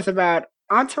song was about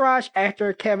Entourage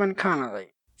actor Kevin Connolly.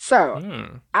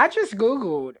 So, I just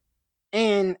Googled,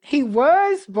 and he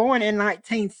was born in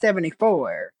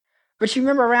 1974. But you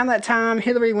remember around that time,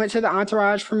 Hillary went to the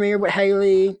Entourage premiere with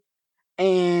Haley,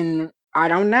 and I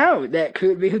don't know. That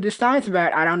could be who this song is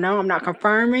about. I don't know. I'm not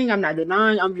confirming. I'm not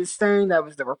denying. I'm just saying that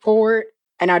was the report.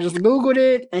 And I just Googled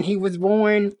it, and he was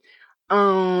born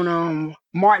on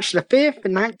March the 5th,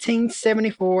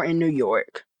 1974 in New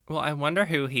York. Well, I wonder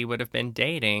who he would have been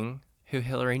dating who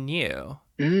Hillary knew.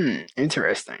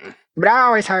 Interesting. But I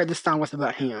always heard this song was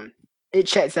about him. It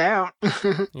checks out.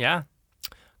 Yeah.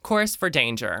 Chorus for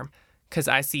Danger. 'Cause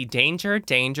I see danger,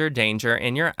 danger, danger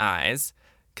in your eyes.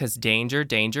 'Cause danger,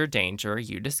 danger, danger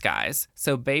you disguise.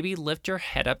 So baby, lift your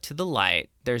head up to the light.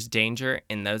 There's danger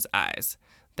in those eyes.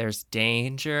 There's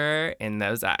danger in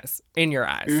those eyes. In your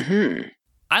eyes. Mm-hmm.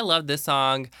 I love this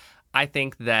song. I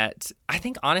think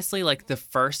honestly, like the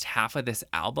first half of this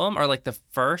album, or like the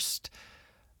first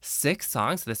 6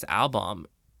 songs of this album,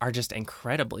 are just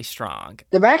incredibly strong.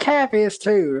 The back half is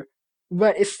too,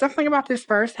 but it's something about this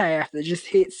first half that just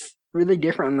hits really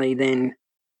differently than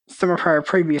some of her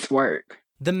previous work.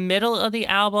 The middle of the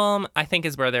album, I think,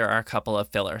 is where there are a couple of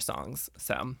filler songs.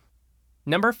 So,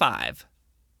 number 5,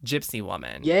 Gypsy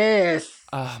Woman. Yes.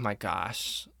 Oh my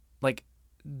gosh. Like,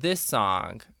 this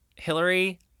song,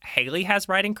 Haley has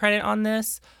writing credit on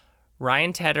this.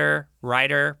 Ryan Tedder,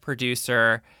 writer,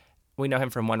 producer. We know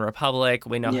him from One Republic.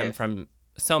 We know him from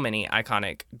so many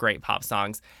iconic, great pop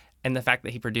songs. And the fact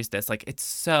that he produced this, like, it's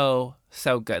so,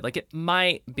 so good. Like,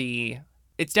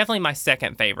 it's definitely my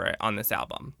second favorite on this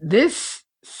album. This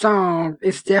song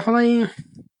is definitely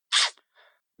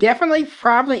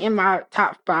probably in my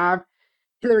top 5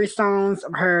 Hillary songs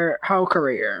of her whole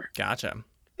career. Gotcha.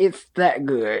 It's that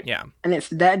good. Yeah. And it's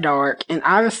that dark. And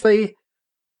obviously,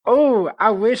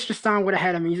 I wish the song would have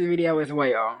had a music video as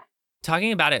well.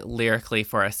 Talking about it lyrically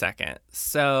for a second.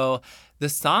 So the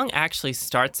song actually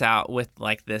starts out with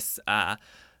like this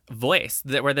voice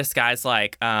where this guy's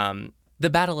like, the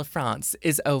Battle of France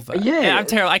is over. Yeah. And I'm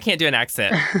terrible. I can't do an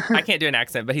accent.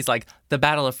 But he's like, the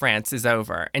Battle of France is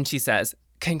over. And she says,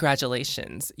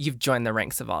 congratulations, you've joined the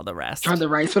ranks of all the rest. Join the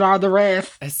ranks with all the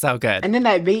rest. It's so good. And then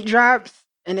that beat drops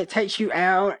and it takes you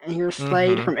out and you're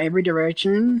slayed from every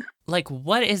direction. Like,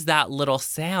 what is that little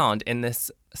sound in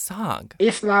this song?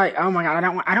 It's like, oh my God,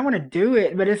 I don't want to do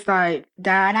it, but it's like,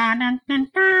 da da da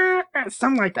da da,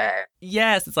 something like that.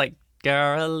 Yes, it's like,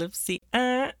 girl, Lipsy,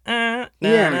 na,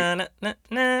 Yeah. na, na,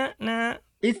 na, na.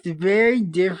 It's very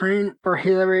different for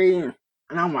Hillary. And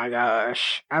oh my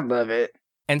gosh, I love it.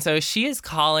 And so she is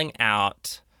calling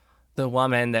out the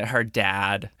woman that her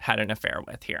dad had an affair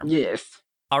with here. Yes.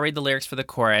 I'll read the lyrics for the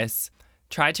chorus.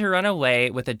 Tried to run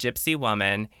away with a gypsy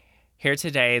woman. Here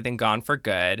today, then gone for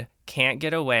good. Can't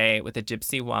get away with a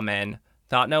gypsy woman.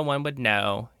 Thought no one would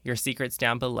know. Your secret's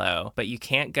down below. But you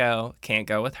can't go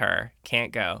with her.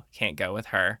 Can't go with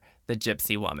her. The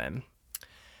gypsy woman.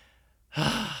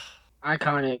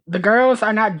 Iconic. The girls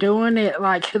are not doing it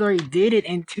like Hillary did it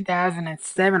in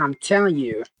 2007, I'm telling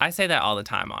you. I say that all the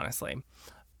time, honestly.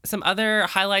 Some other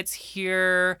highlights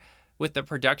here with the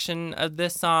production of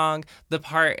this song, the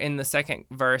part in the second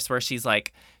verse where she's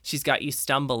like, she's got you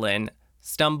stumbling,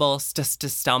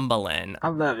 stumbling. I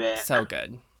love it. So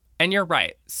good. And you're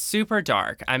right, super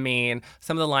dark. I mean,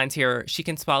 some of the lines here, she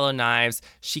can swallow knives,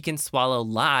 she can swallow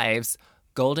lives,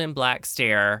 golden black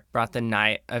stare brought the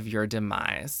night of your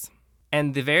demise.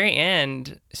 And the very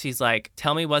end, she's like,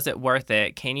 tell me, was it worth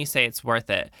it? Can you say it's worth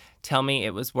it? Tell me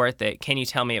it was worth it. Can you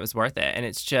tell me it was worth it? And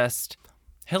it's just,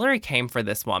 Hillary came for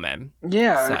this woman.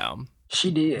 Yeah, So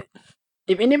she did.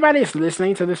 If anybody is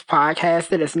listening to this podcast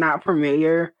that is not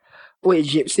familiar with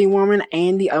Gypsy Woman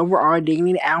and the overall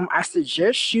Dignity album, I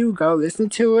suggest you go listen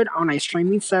to it on a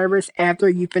streaming service after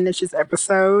you finish this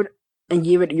episode and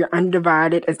give it your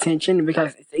undivided attention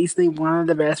because it's easily one of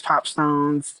the best pop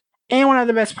songs and one of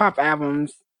the best pop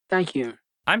albums. Thank you.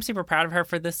 I'm super proud of her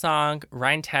for this song.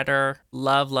 Ryan Tedder,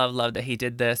 love that he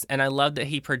did this. And I love that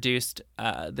he produced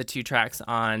the 2 tracks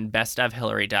on Best of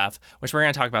Hillary Duff, which we're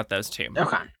going to talk about those too.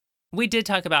 Okay. We did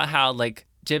talk about how, like,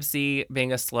 Gypsy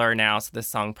being a slur now, so this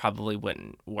song probably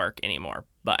wouldn't work anymore.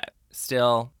 But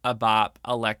still a bop,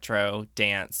 electro,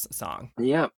 dance song.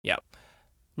 Yep.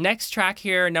 Next track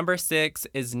here, number 6,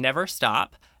 is Never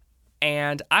Stop.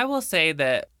 And I will say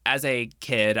that as a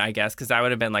kid, I guess, because I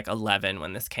would have been like 11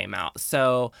 when this came out.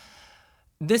 So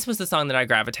this was the song that I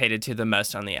gravitated to the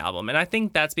most on the album. And I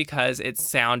think that's because it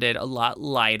sounded a lot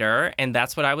lighter. And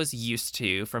that's what I was used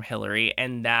to from Hillary.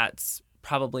 And that's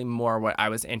probably more what I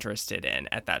was interested in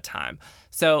at that time.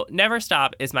 So Never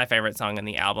Stop is my favorite song on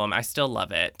the album. I still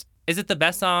love it. Is it the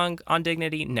best song on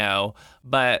Dignity? No.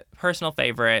 But personal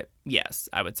favorite? Yes,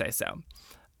 I would say so.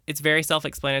 It's very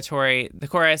self-explanatory. The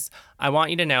chorus, I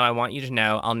want you to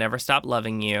know, I'll never stop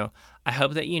loving you. I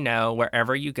hope that you know,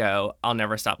 wherever you go, I'll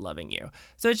never stop loving you.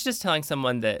 So it's just telling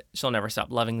someone that she'll never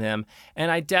stop loving them.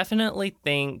 And I definitely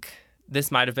think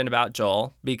this might have been about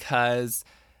Joel because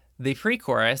the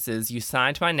pre-chorus is, you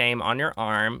signed my name on your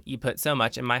arm, you put so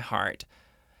much in my heart.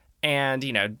 And,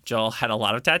 you know, Joel had a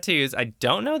lot of tattoos. I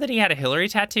don't know that he had a Hillary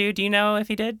tattoo. Do you know if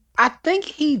he did? I think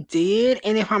he did,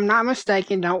 and if I'm not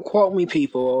mistaken, don't quote me,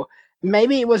 people.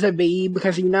 Maybe it was a B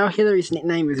because you know Hillary's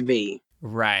nickname is B.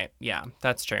 Right. Yeah,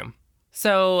 that's true.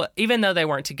 So even though they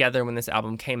weren't together when this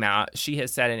album came out, she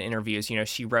has said in interviews, you know,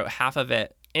 she wrote half of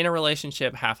it in a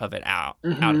relationship, half of it out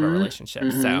of a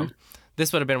relationship. So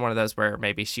this would have been one of those where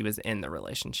maybe she was in the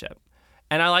relationship.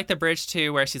 And I like the bridge,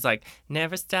 too, where she's like,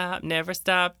 never stop,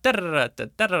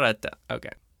 da-da-da-da-da-da-da-da-da.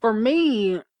 Okay. For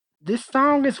me, this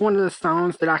song is one of the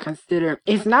songs that I consider,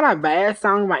 it's not a bad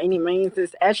song by any means.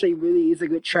 It actually really is a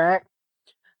good track.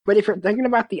 But if you're thinking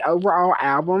about the overall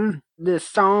album, this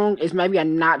song is maybe a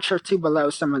notch or 2 below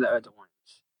some of the other ones.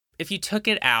 If you took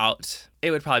it out,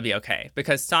 it would probably be okay.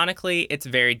 Because sonically, it's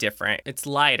very different. It's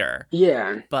lighter.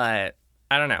 Yeah. But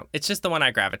I don't know. It's just the one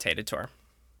I gravitated toward.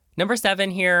 Number 7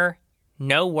 here.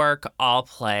 No Work, All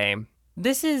Play.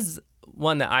 This is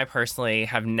one that I personally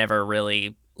have never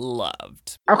really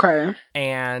loved. Okay.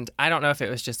 And I don't know if it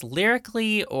was just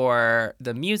lyrically or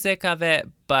the music of it,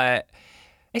 but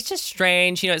it's just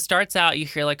strange. You know, it starts out, you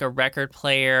hear like a record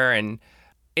player, and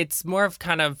it's more of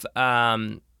kind of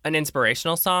an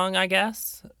inspirational song, I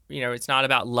guess. You know, it's not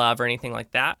about love or anything like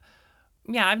that.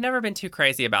 Yeah, I've never been too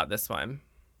crazy about this one.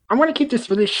 I'm going to keep this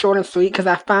really short and sweet because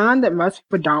I find that most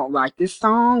people don't like this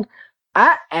song.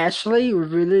 I actually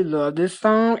really love this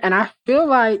song, and I feel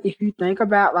like if you think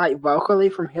about like vocally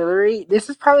from Hillary, this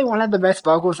is probably one of the best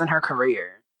vocals in her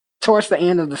career towards the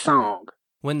end of the song.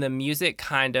 When the music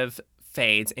kind of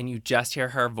fades and you just hear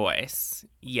her voice,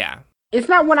 yeah. It's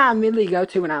not one I immediately go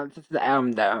to when I listen to the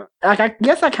album, though. Like, I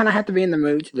guess I kind of have to be in the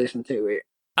mood to listen to it.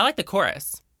 I like the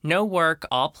chorus. No work,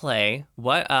 all play.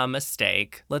 What a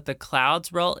mistake. Let the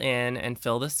clouds roll in and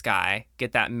fill the sky.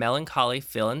 Get that melancholy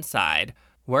feel inside.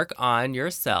 Work on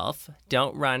yourself.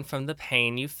 Don't run from the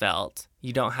pain you felt.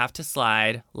 You don't have to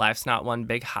slide. Life's not one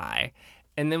big high.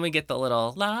 And then we get the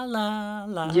little la la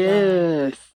la.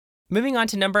 Yes. Moving on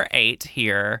to number 8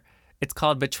 here. It's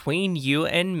called Between You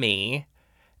and Me.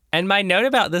 And my note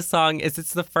about this song is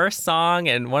it's the first song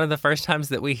and one of the first times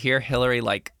that we hear Hillary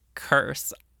like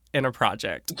curse in a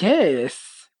project.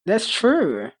 Yes, that's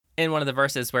true. In one of the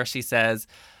verses where she says,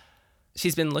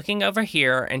 she's been looking over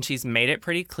here and she's made it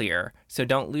pretty clear. So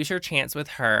don't lose your chance with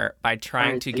her by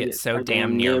trying to get so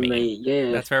damn near me.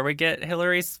 Yes. That's where we get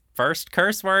Hillary's first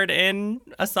curse word in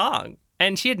a song.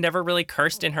 And she had never really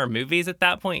cursed in her movies at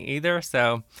that point either.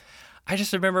 So I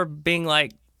just remember being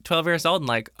like 12 years old and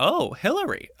like, oh,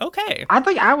 Hillary, okay. I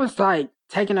think I was like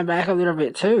taken aback a little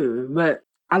bit too, but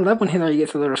I love when Hillary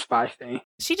gets a little spicy.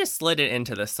 She just slid it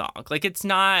into the song. Like, it's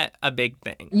not a big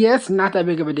thing. Yeah, it's not that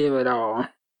big of a deal at all.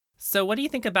 So what do you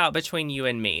think about Between You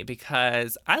and Me?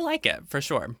 Because I like it, for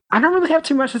sure. I don't really have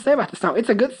too much to say about the song. It's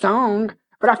a good song,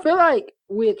 but I feel like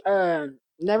with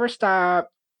Never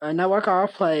Stop, No Work All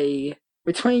Play,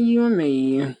 Between You and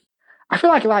Me, I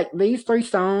feel like these three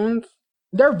songs,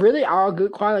 they're really all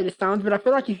good quality songs, but I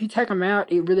feel like if you take them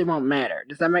out, it really won't matter.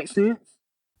 Does that make sense?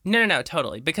 No,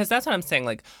 totally. Because that's what I'm saying.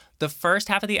 Like, the first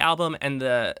half of the album and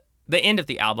the end of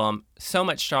the album, so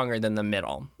much stronger than the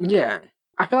middle. Yeah.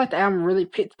 I feel like the album really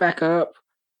picks back up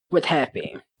with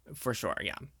Happy. For sure,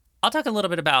 yeah. I'll talk a little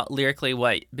bit about lyrically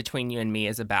what Between You and Me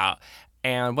is about.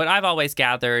 And what I've always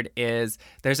gathered is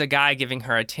there's a guy giving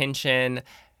her attention.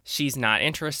 She's not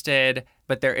interested,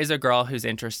 but there is a girl who's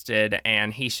interested,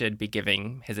 and he should be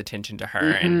giving his attention to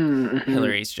her. And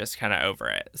Hillary's just kind of over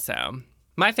it. So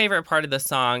my favorite part of the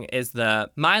song is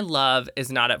my love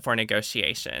is not up for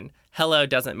negotiation. Hello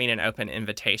doesn't mean an open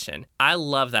invitation. I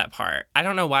love that part. I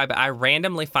don't know why, but I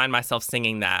randomly find myself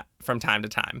singing that from time to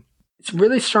time. It's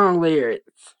really strong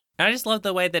lyrics. And I just love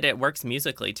the way that it works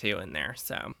musically, too, in there.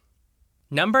 So,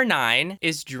 number 9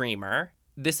 is Dreamer.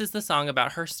 This is the song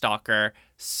about her stalker.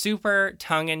 Super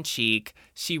tongue-in-cheek.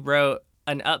 She wrote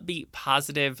an upbeat,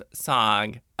 positive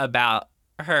song about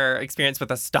her experience with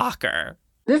a stalker.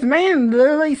 This man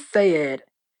literally said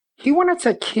he wanted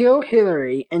to kill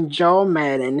Hillary and Joel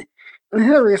Madden. And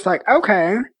Hillary's like,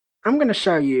 okay, I'm going to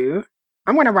show you.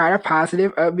 I'm going to write a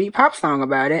positive, upbeat pop song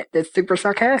about it that's super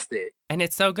sarcastic. And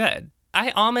it's so good.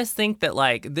 I almost think that,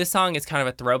 like, this song is kind of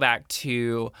a throwback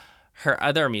to her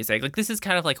other music. Like, this is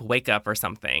kind of like Wake Up or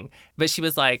something. But she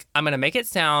was like, I'm going to make it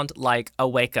sound like a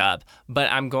wake up, but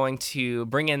I'm going to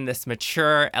bring in this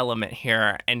mature element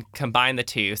here and combine the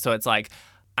two. So it's like,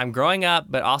 I'm growing up,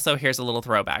 but also here's a little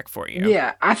throwback for you.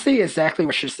 Yeah, I see exactly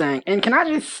what you're saying. And can I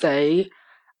just say,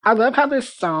 I love how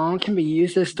this song can be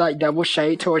used as like double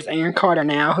shade towards Aaron Carter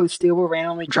now, who still will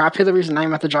randomly drop Hillary's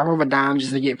name at the drop of a dime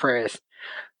just to get pressed.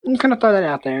 I'm gonna throw that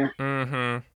out there.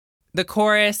 Mm-hmm. The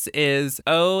chorus is,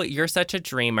 oh, you're such a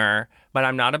dreamer, but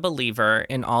I'm not a believer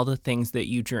in all the things that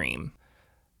you dream.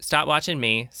 Stop watching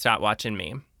me, stop watching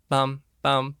me. Bum,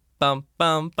 bum, bum,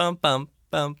 bum, bum, bum,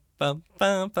 bum, bum,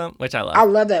 bum, bum, which I love. I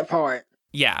love that part.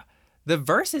 Yeah. The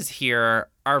verses here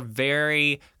are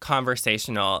very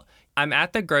conversational. I'm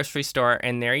at the grocery store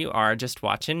and there you are just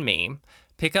watching me.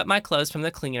 Pick up my clothes from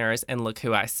the cleaners and look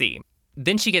who I see.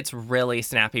 Then she gets really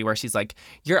snappy where she's like,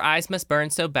 your eyes must burn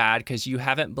so bad because you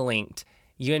haven't blinked.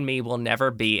 You and me will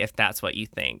never be if that's what you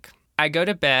think. I go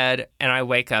to bed and I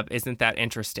wake up. Isn't that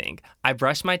interesting? I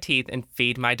brush my teeth and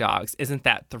feed my dogs. Isn't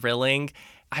that thrilling?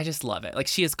 I just love it. Like,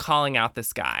 she is calling out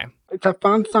this guy. It's a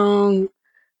fun song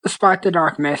despite the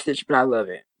dark message, but I love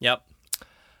it. Yep.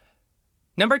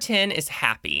 Number 10 is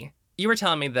Happy. You were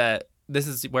telling me that this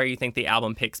is where you think the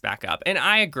album picks back up, and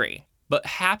I agree. But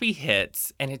Happy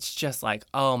hits, and it's just like,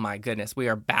 oh my goodness, we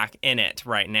are back in it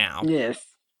right now. Yes.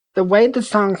 The way the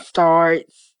song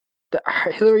starts,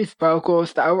 Hillary's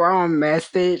vocals, the overall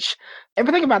message,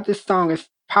 everything about this song is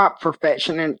pop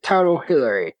perfection and total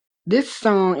Hillary. This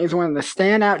song is one of the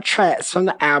standout tracks from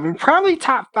the album, probably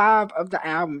top 5 of the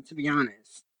album, to be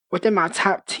honest. Within my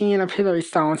top 10 of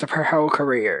Hillary's songs of her whole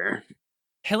career.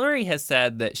 Hillary has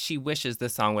said that she wishes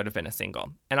this song would have been a single,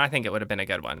 and I think it would have been a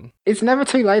good one. It's never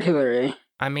too late, Hillary.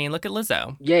 I mean, look at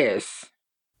Lizzo. Yes.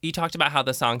 You talked about how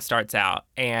the song starts out,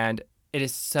 and it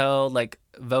is so, like,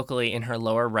 vocally in her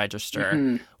lower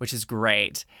register, which is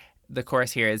great. The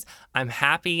chorus here is, I'm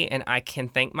happy and I can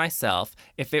thank myself.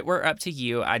 If it were up to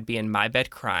you, I'd be in my bed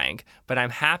crying. But I'm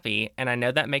happy and I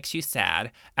know that makes you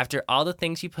sad. After all the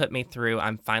things you put me through,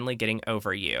 I'm finally getting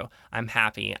over you. I'm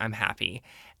happy, I'm happy.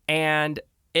 And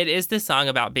it is this song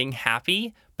about being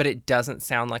happy, but it doesn't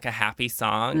sound like a happy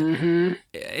song.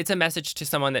 It's a message to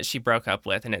someone that she broke up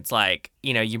with. And it's like,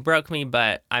 you know, you broke me,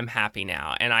 but I'm happy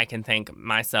now. And I can thank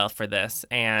myself for this.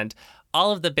 And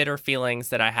all of the bitter feelings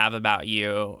that I have about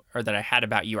you or that I had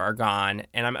about you are gone.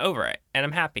 And I'm over it. And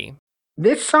I'm happy.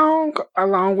 This song,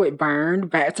 along with Burned,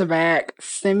 back to back,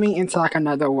 send me into like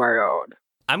another world.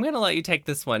 I'm going to let you take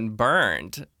this one.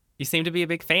 Burned. You seem to be a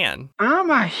big fan.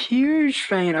 I'm a huge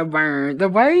fan of Burn. The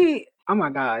way, oh my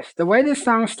gosh, the way this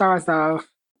song starts off,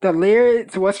 the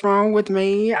lyrics, what's wrong with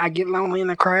me, I get lonely in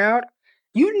the crowd.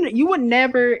 You would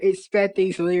never expect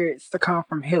these lyrics to come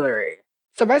from Hillary.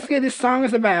 So basically this song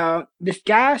is about this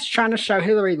guy's trying to show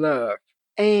Hillary love.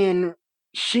 And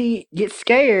she gets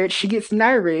scared, she gets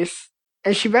nervous,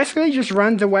 and she basically just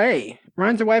runs away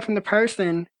from the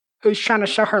person who's trying to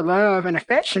show her love and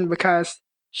affection because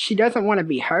she doesn't want to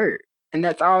be hurt, and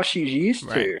that's all she's used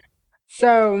to.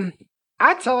 So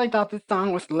I totally thought this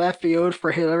song was left field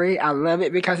for Hillary. I love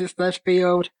it because it's left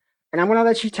field. And I'm going to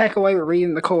let you take away with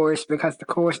reading the chorus because the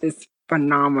chorus is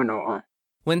phenomenal.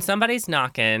 When somebody's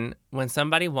knocking, when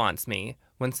somebody wants me,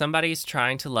 when somebody's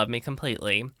trying to love me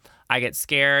completely, I get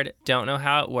scared, don't know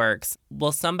how it works.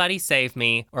 Will somebody save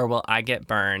me or will I get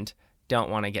burned? Don't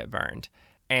want to get burned.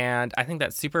 And I think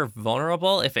that's super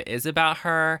vulnerable if it is about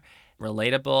her,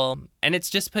 relatable. And it's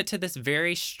just put to this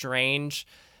very strange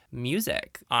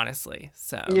music, honestly.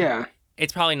 So Yeah.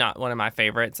 it's probably not one of my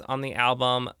favorites on the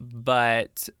album,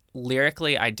 but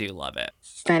lyrically, I do love it.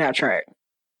 Standout track.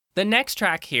 The next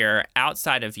track here,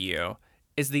 Outside of You,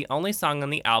 is the only song on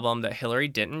the album that Hillary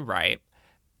didn't write,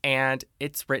 and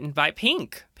it's written by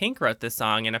Pink. Pink wrote this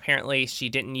song, and apparently she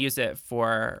didn't use it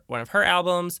for one of her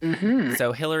albums,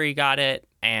 so Hillary got it,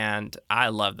 and I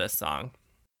love this song.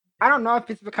 I don't know if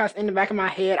it's because in the back of my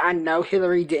head, I know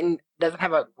Hillary doesn't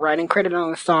have a writing credit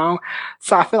on the song,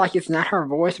 so I feel like it's not her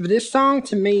voice. But this song,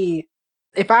 to me,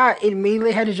 if I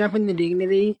immediately had to jump into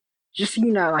Dignity, just so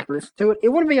you know, like listen to it, it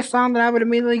wouldn't be a song that I would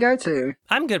immediately go to.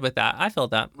 I'm good with that. I feel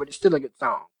that. But it's still a good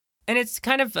song. And it's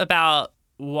kind of about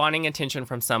wanting attention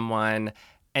from someone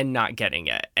and not getting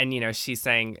it. And, she's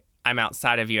saying, I'm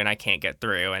outside of you and I can't get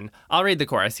through. And I'll read the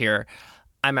chorus here.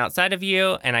 I'm outside of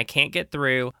you and I can't get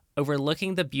through.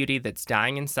 Overlooking the beauty that's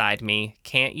dying inside me.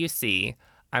 Can't you see?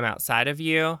 I'm outside of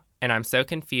you and I'm so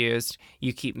confused.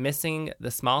 You keep missing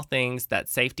the small things, that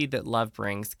safety that love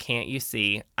brings. Can't you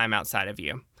see? I'm outside of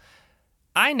you.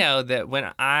 I know that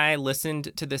when I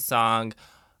listened to this song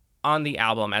on the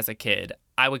album as a kid,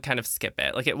 I would kind of skip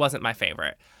it. Like, it wasn't my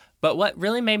favorite. But what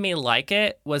really made me like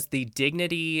it was the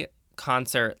Dignity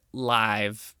concert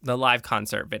the live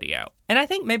concert video. And I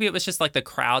think maybe it was just like the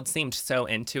crowd seemed so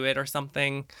into it or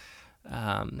something.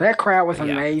 That crowd was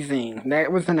amazing.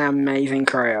 That was an amazing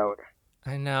crowd.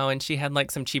 I know. And she had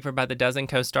like some Cheaper by the Dozen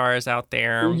co-stars out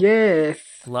there. Yes.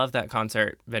 Love that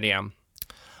concert video.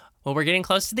 Well, we're getting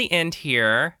close to the end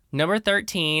here. Number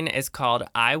 13 is called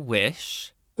I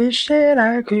Wish. Wish that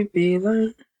I could be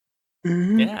like...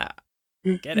 Yeah.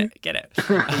 Get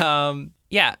it.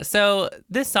 Yeah, so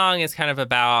this song is kind of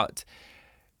about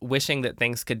wishing that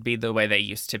things could be the way they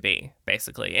used to be,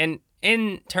 basically. And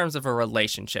in terms of a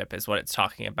relationship is what it's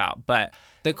talking about. But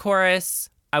the chorus,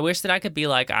 I wish that I could be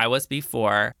like I was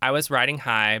before. I was riding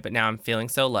high, but now I'm feeling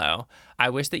so low. I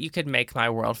wish that you could make my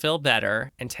world feel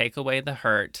better and take away the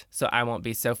hurt so I won't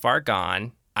be so far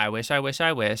gone. I wish, I wish,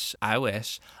 I wish, I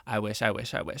wish, I wish, I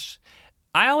wish, I wish.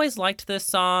 I always liked this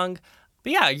song.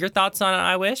 But yeah, your thoughts on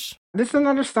I Wish? This is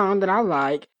another song that I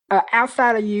like.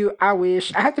 Outside of You, I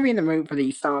Wish. I have to be in the mood for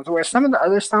these songs. Where some of the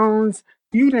other songs,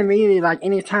 you can immediately, like,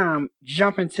 anytime,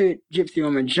 jump into Gypsy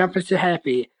Woman, jump into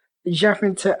Happy, jump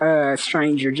into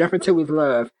Stranger, jump into With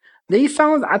Love. These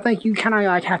songs, I think you kind of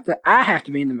like I have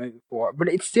to be in the mood for, but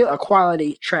it's still a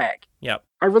quality track. Yep.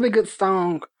 A really good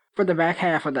song for the back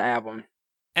half of the album.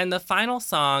 And the final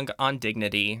song on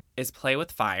Dignity is Play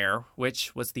with Fire,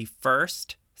 which was the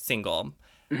first single.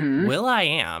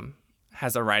 will.i.am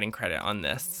has a writing credit on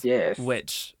this. Yes.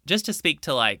 Which, just to speak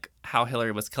to like how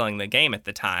Hillary was killing the game at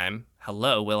the time,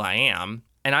 hello, will.i.am.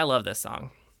 And I love this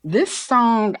song. This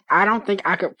song, I don't think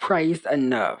I could praise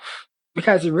enough.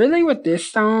 Because really with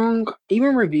this song,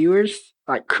 even reviewers,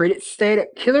 like critics stated,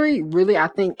 Hillary really, I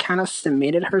think, kind of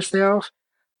cemented herself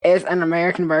as an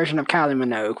American version of Kylie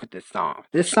Minogue with this song.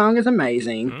 This song is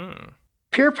amazing.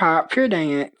 Pure pop, pure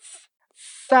dance.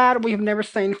 Side we've never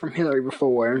seen from Hillary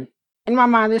before. In my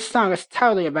mind, this song is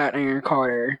totally about Aaron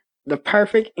Carter. The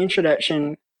perfect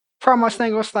introduction, promo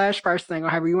single / first single,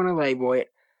 however you want to label it,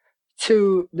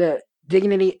 to the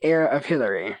Dignity era of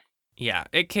Hillary. Yeah,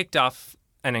 it kicked off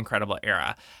an incredible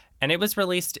era. And it was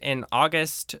released in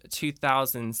August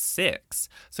 2006.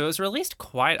 So it was released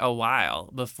quite a while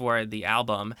before the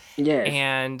album. Yes.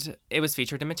 And it was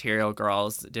featured in Material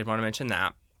Girls. Did want to mention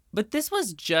that. But this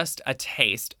was just a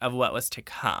taste of what was to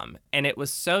come. And it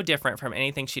was so different from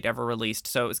anything she'd ever released.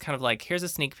 So it was kind of like, here's a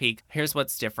sneak peek. Here's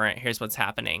what's different. Here's what's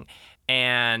happening.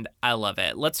 And I love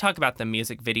it. Let's talk about the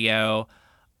music video.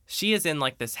 She is in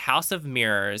like this House of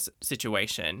Mirrors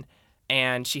situation.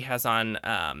 And she has on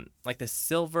like this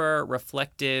silver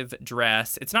reflective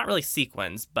dress. It's not really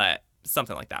sequins, but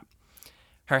something like that.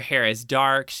 Her hair is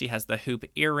dark. She has the hoop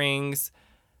earrings.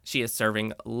 She is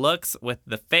serving looks with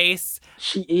the face.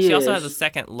 She is. She also has a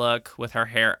second look with her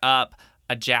hair up,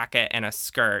 a jacket, and a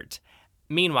skirt.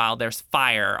 Meanwhile, there's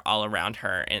fire all around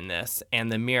her in this,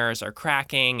 and the mirrors are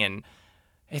cracking, and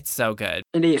it's so good.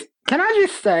 It is. Can I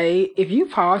just say, if you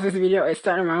pause this video at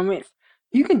certain moments,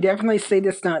 you can definitely see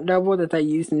the stunt double that they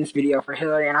used in this video for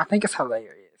Hillary, and I think it's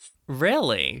hilarious.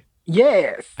 Really?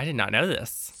 Yes. I did not know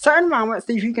this. Certain moments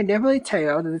that you can definitely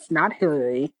tell that it's not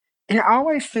Hillary. And it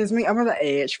always sends me over the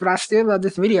edge, but I still love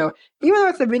this video. Even though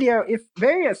it's a video, it's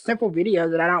very a simple video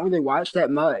that I don't really watch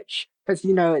that much. Because,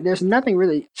 there's nothing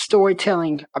really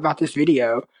storytelling about this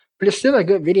video. But it's still a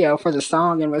good video for the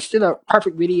song, and it's still a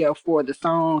perfect video for the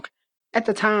song. At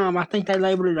the time, I think they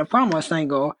labeled it a promo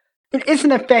single. It's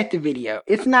an effective video.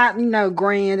 It's not,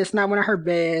 grand. It's not one of her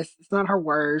best. It's not her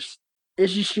worst.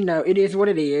 It's just, it is what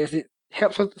it is. It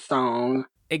helps with the song.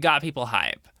 It got people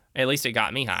hype. At least it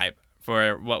got me hype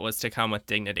for what was to come with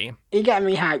Dignity. It got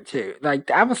me hyped too.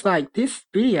 Like, I was like, this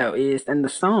video is, and the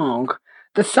song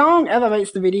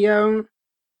elevates the video,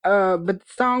 but the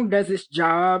song does its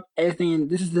job, as in,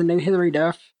 this is the new Hillary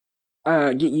Duff.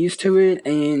 Get used to it,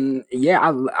 and yeah,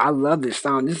 I love this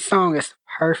song. This song is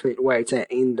a perfect way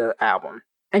to end the album.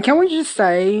 And can we just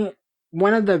say,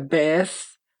 one of the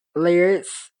best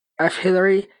lyrics of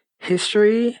Hillary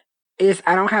history is,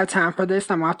 I don't have time for this.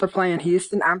 I'm off to play in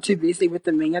Houston. I'm too busy with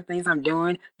the million things I'm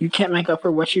doing. You can't make up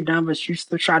for what you've done, but you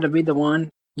still try to be the one.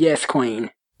 Yes, queen.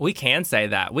 We can say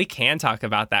that. We can talk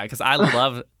about that because I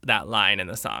love that line in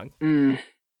the song.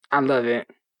 I love it.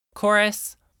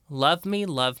 Chorus, love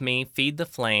me, feed the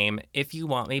flame. If you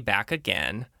want me back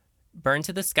again, burn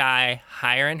to the sky,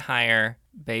 higher and higher.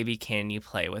 Baby, can you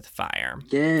play with fire?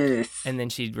 Yes. And then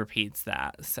she repeats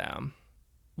that. So,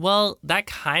 well, that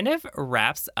kind of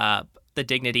wraps up the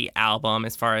Dignity album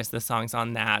as far as the songs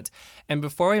on that. And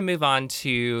before we move on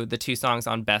to the two songs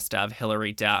on Best of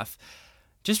Hillary Duff,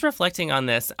 just reflecting on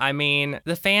this, I mean,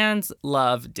 the fans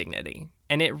love Dignity,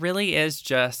 and it really is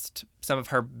just some of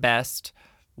her best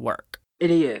work.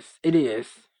 It is. It is.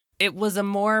 It was a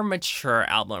more mature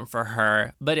album for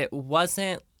her, but it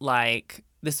wasn't like,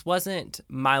 this wasn't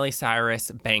Miley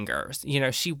Cyrus bangers.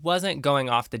 She wasn't going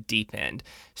off the deep end.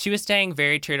 She was staying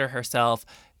very true to herself,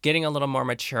 getting a little more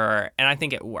mature, and I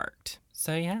think it worked.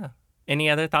 So yeah. Any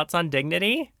other thoughts on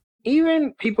Dignity?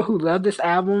 Even people who love this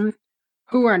album,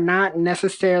 who are not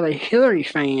necessarily Hillary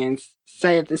fans,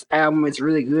 say that this album is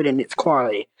really good in its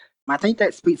quality. I think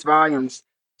that speaks volumes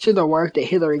to the work that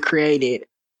Hillary created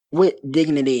with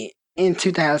Dignity in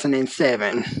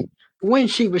 2007, when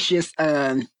she was just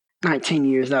 19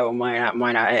 years old, might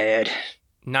I add.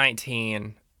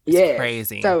 19. It's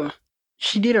crazy. So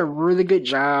she did a really good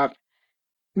job.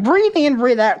 Breathe In,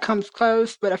 Breathe Out comes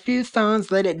close, but a few songs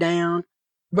let it down.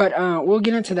 But we'll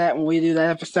get into that when we do that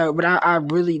episode. But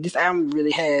this album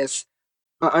really has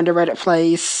an underrated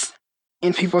place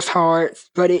in people's hearts.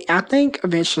 But I think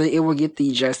eventually it will get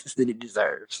the justice that it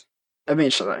deserves.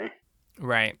 Eventually.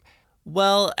 Right.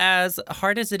 Well, as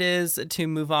hard as it is to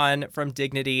move on from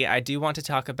Dignity, I do want to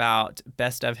talk about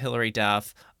Best of Hillary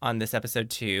Duff on this episode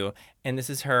too. And this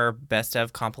is her Best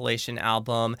of compilation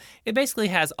album. It basically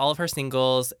has all of her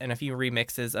singles and a few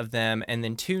remixes of them, and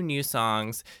then 2 new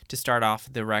songs to start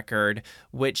off the record,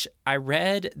 which I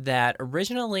read that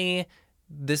originally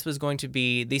these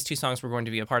 2 songs were going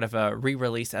to be a part of a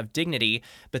re-release of Dignity,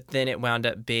 but then it wound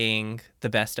up being the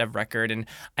Best of record. And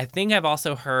I think I've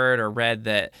also heard or read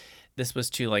that this was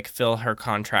to fill her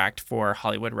contract for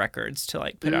Hollywood Records to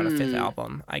put out a 5th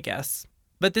album, I guess.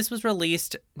 But this was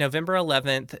released November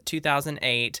 11th,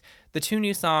 2008. The 2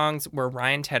 new songs were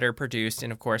Ryan Tedder produced,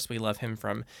 and of course we love him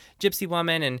from Gypsy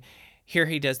Woman, and here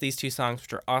he does these 2 songs,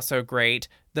 which are also great.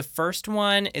 The first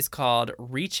one is called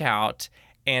Reach Out,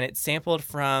 and it's sampled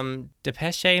from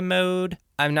Depeche Mode.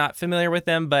 I'm not familiar with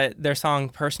them, but their song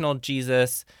Personal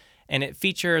Jesus, and it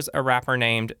features a rapper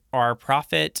named R.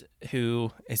 Prophet,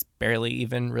 who is barely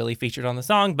even really featured on the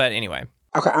song, but anyway.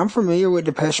 Okay, I'm familiar with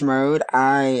Depeche Mode.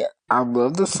 I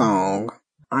love the song.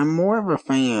 I'm more of a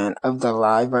fan of the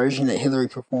live version that Hillary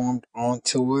performed on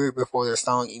tour before the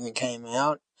song even came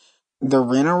out. The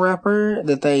rental rapper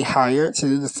that they hired to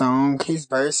do the song, his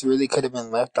verse really could have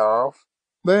been left off.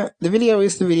 But the video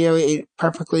is the video. It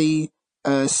perfectly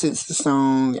suits the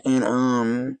song,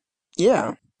 and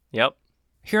yeah. Yep.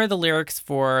 Here are the lyrics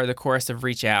for the chorus of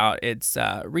Reach Out. It's,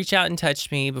 reach out and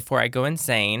touch me before I go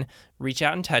insane. Reach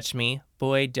out and touch me.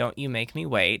 Boy, don't you make me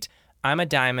wait. I'm a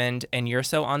diamond and you're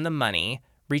so on the money.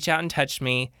 Reach out and touch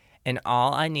me. And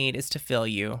all I need is to feel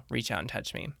you. Reach out and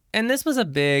touch me. And this was a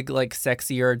big,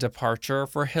 sexier departure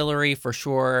for Hillary, for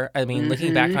sure. I mean,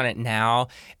 looking back on it now,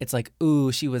 it's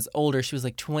ooh, she was older. She was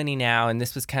 20 now. And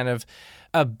this was kind of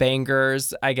a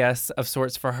bangers, I guess, of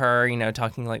sorts for her,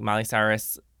 talking like Miley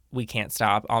Cyrus, We Can't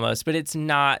Stop almost. But it's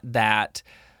not that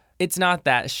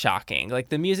shocking.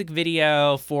 The music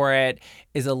video for it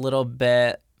is a little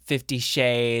bit 50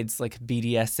 Shades, like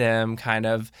BDSM kind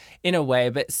of in a way,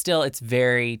 but still it's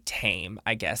very tame,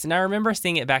 I guess. And I remember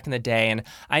seeing it back in the day, and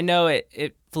I know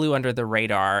it flew under the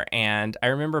radar, and I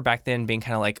remember back then being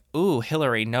kind of like, ooh,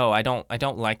 Hillary, no, I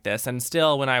don't like this. And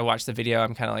still when I watch the video,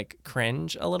 I'm kind of like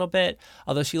cringe a little bit,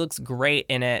 although she looks great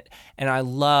in it. And I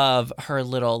love her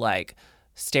little like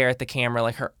stare at the camera,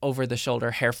 like her over the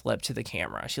shoulder hair flip to the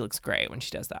camera. She looks great when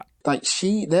she does that. Like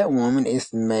that woman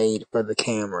is made for the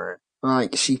camera.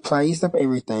 Like she plays up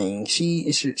everything.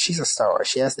 She's a star.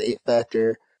 She has the it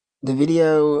factor. The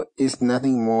video is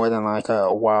nothing more than like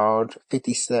a wild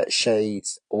 50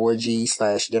 Shades orgy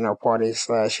 / dinner party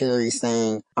 / Hillary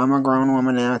saying, I'm a grown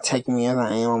woman now, take me as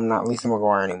I am, I'm not Lisa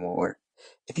McGuire anymore.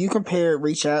 If you compare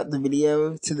Reach Out, the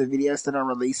video, to the videos that are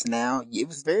released now, it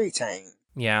was very tame.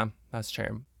 Yeah, that's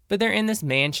true. But they're in this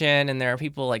mansion and there are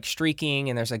people like streaking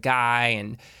and there's a guy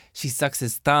and she sucks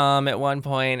his thumb at one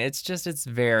point. It's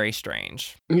very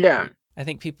strange. Yeah. I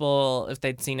think people, if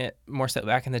they'd seen it more so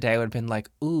back in the day, would have been like,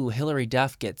 ooh, Hillary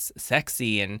Duff gets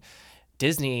sexy and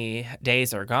Disney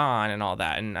days are gone and all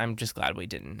that. And I'm just glad we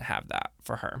didn't have that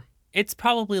for her. It's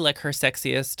probably like her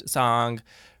sexiest song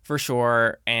for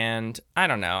sure. And I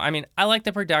don't know. I mean, I like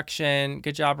the production.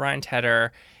 Good job, Ryan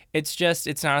Tedder. It's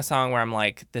not a song where I'm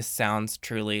like, this sounds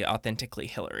truly, authentically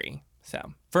Hillary.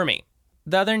 So, for me.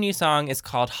 The other new song is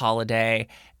called Holiday,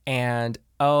 and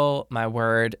oh my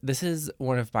word, this is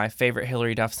one of my favorite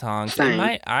Hillary Duff songs.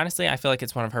 Honestly, I feel like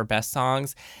it's one of her best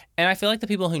songs, and I feel like the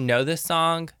people who know this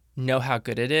song know how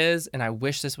good it is, and I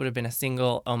wish this would have been a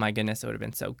single. Oh my goodness, it would have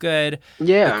been so good.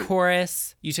 Yeah. The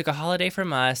chorus, you took a holiday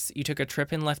from us, you took a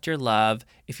trip and left your love.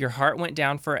 If your heart went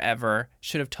down forever,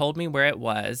 should have told me where it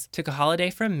was. Took a holiday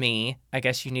from me, I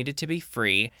guess you needed to be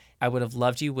free. I would have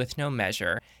loved you with no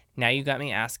measure. Now you got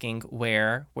me asking,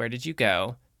 where did you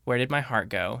go? Where did my heart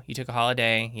go? You took a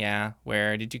holiday, yeah.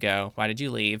 Where did you go? Why did you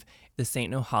leave? This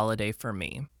ain't no holiday for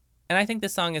me. And I think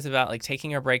this song is about like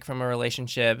taking a break from a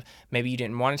relationship. Maybe you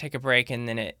didn't want to take a break and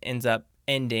then it ends up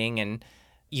ending and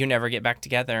you never get back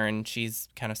together, and she's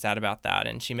kind of sad about that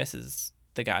and she misses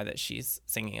the guy that she's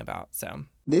singing about. So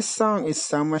this song is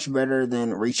so much better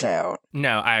than Reach Out.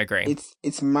 No, I agree.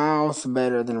 It's miles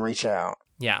better than Reach Out.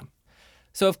 Yeah.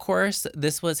 So, of course,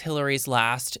 this was Hillary's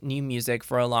last new music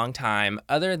for a long time,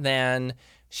 other than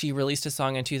she released a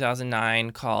song in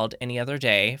 2009 called Any Other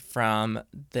Day from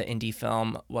the indie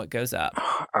film What Goes Up.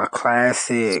 A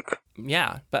classic.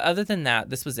 Yeah, but other than that,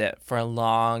 this was it for a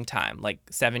long time, like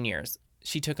 7 years.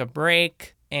 She took a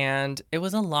break, and it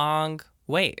was a long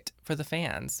wait for the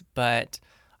fans, but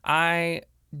I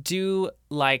do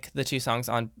like the two songs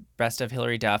on Best of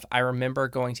Hillary Duff. I remember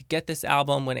going to get this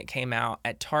album when it came out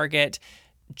at Target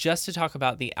just to talk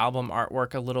about the album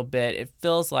artwork a little bit. It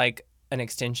feels like an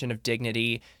extension of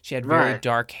Dignity. She had very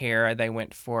dark hair. They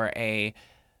went for a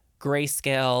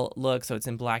grayscale look, so it's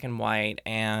in black and white,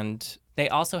 and they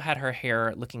also had her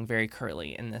hair looking very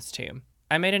curly in this too.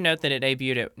 I made a note that it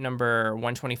debuted at number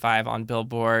 125 on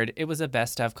Billboard. It was a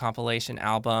best of compilation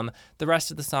album. The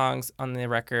rest of the songs on the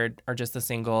record are just the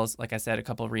singles. Like I said, a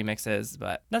couple of remixes,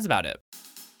 but that's about it.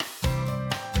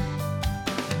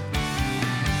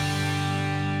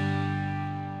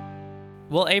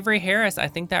 Well, Avery Harris, I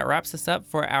think that wraps us up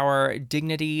for our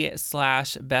Dignity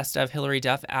 / Best of Hillary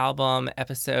Duff album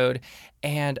episode.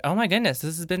 And oh my goodness,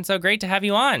 this has been so great to have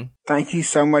you on. Thank you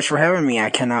so much for having me. I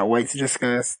cannot wait to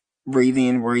discuss Breathe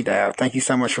In, Breathe Out. Thank you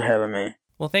so much for having me.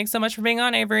 Well, thanks so much for being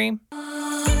on, Avery.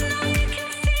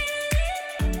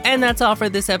 And that's all for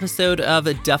this episode of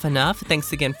Duff Enough.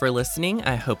 Thanks again for listening.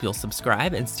 I hope you'll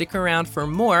subscribe and stick around for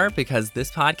more, because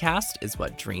this podcast is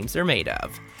what dreams are made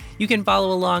of. You can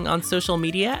follow along on social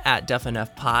media at Duff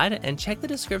Enough Pod and check the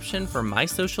description for my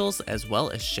socials as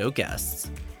well as show guests.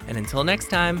 And until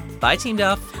next time, bye Team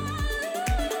Duff.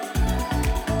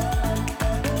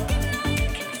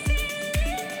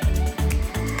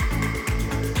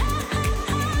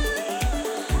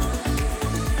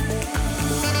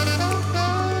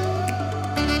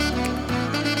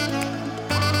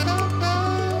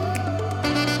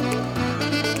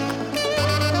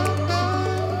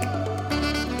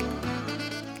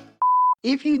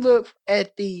 If you look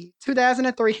at the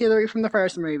 2003 Hillary from the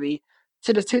first movie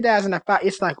to the 2005,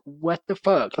 it's like, what the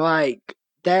fuck? Like,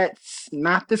 that's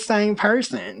not the same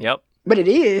person. Yep. But it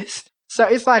is. So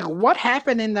it's like, what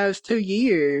happened in those 2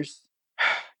 years?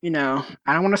 You know,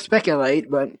 I don't want to speculate,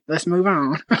 but let's move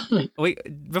on.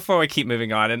 Before we keep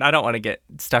moving on, and I don't want to get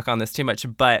stuck on this too much,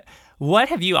 but what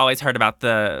have you always heard about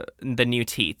the new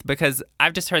teeth? Because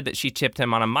I've just heard that she chipped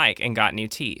him on a mic and got new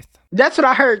teeth. That's what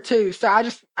I heard too. So I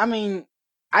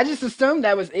just assumed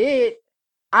that was it.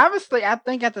 Obviously, I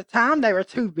think at the time they were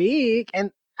too big,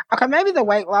 and Okay, maybe the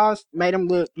weight loss made them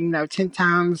look, 10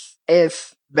 times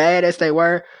as bad as they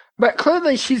were. But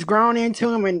clearly she's grown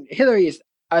into him, and Hillary is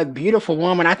a beautiful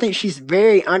woman. I think she's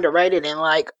very underrated and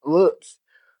like looks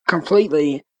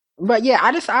completely. But yeah,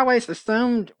 I just always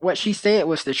assumed what she said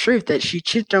was the truth, that she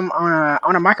chipped him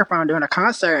on a microphone during a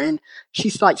concert, and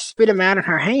she's like spit him out in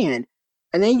her hand.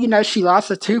 And then she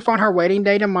lost a tooth on her wedding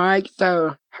day to Mike.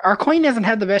 So our queen doesn't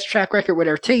have the best track record with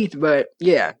her teeth, but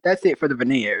yeah, that's it for the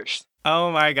veneers.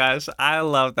 Oh my gosh, I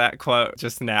love that quote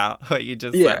just now, what you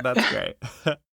just Yeah. said. That's great.